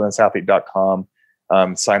to wildernessathlete.com,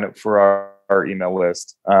 sign up for our email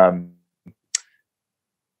list.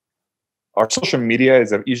 Our social media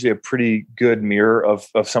is usually a pretty good mirror of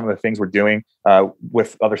some of the things we're doing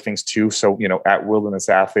with other things too. So, at Wilderness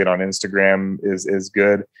Athlete on Instagram is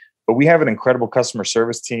good. But we have an incredible customer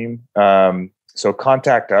service team. So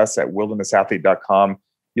contact us at wildernessathlete.com.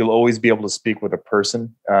 You'll always be able to speak with a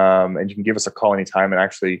person, and you can give us a call anytime and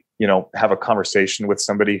actually, have a conversation with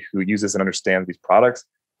somebody who uses and understands these products.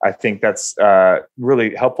 I think that's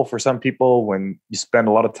really helpful for some people. When you spend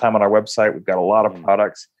a lot of time on our website, we've got a lot of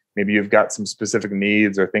products. Maybe you've got some specific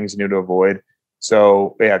needs or things you need to avoid.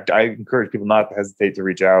 So yeah, I encourage people not to hesitate to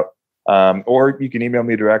reach out. Or you can email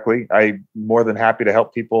me directly. I'm more than happy to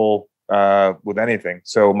help people with anything.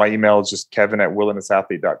 So my email is just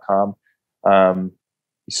kevin@wildernessathlete.com.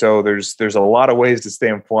 So there's a lot of ways to stay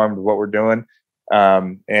informed of what we're doing.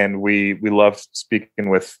 And we love speaking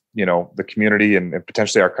with, the community and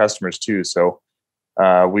potentially our customers too. So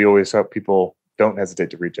we always hope people don't hesitate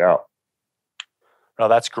to reach out. No,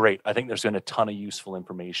 that's great. I think there's been a ton of useful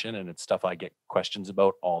information, and it's stuff I get questions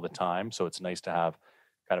about all the time. So it's nice to have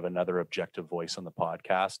kind of another objective voice on the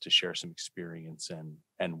podcast to share some experience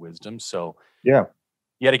and wisdom. So yeah,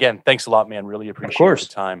 yet again, thanks a lot, man. Really appreciate the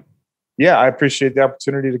time. Yeah, I appreciate the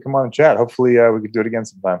opportunity to come on and chat. Hopefully we could do it again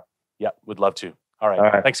sometime. Yeah, would love to. All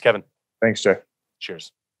right. Thanks, Kevin. Thanks, Jay.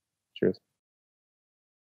 Cheers. Cheers.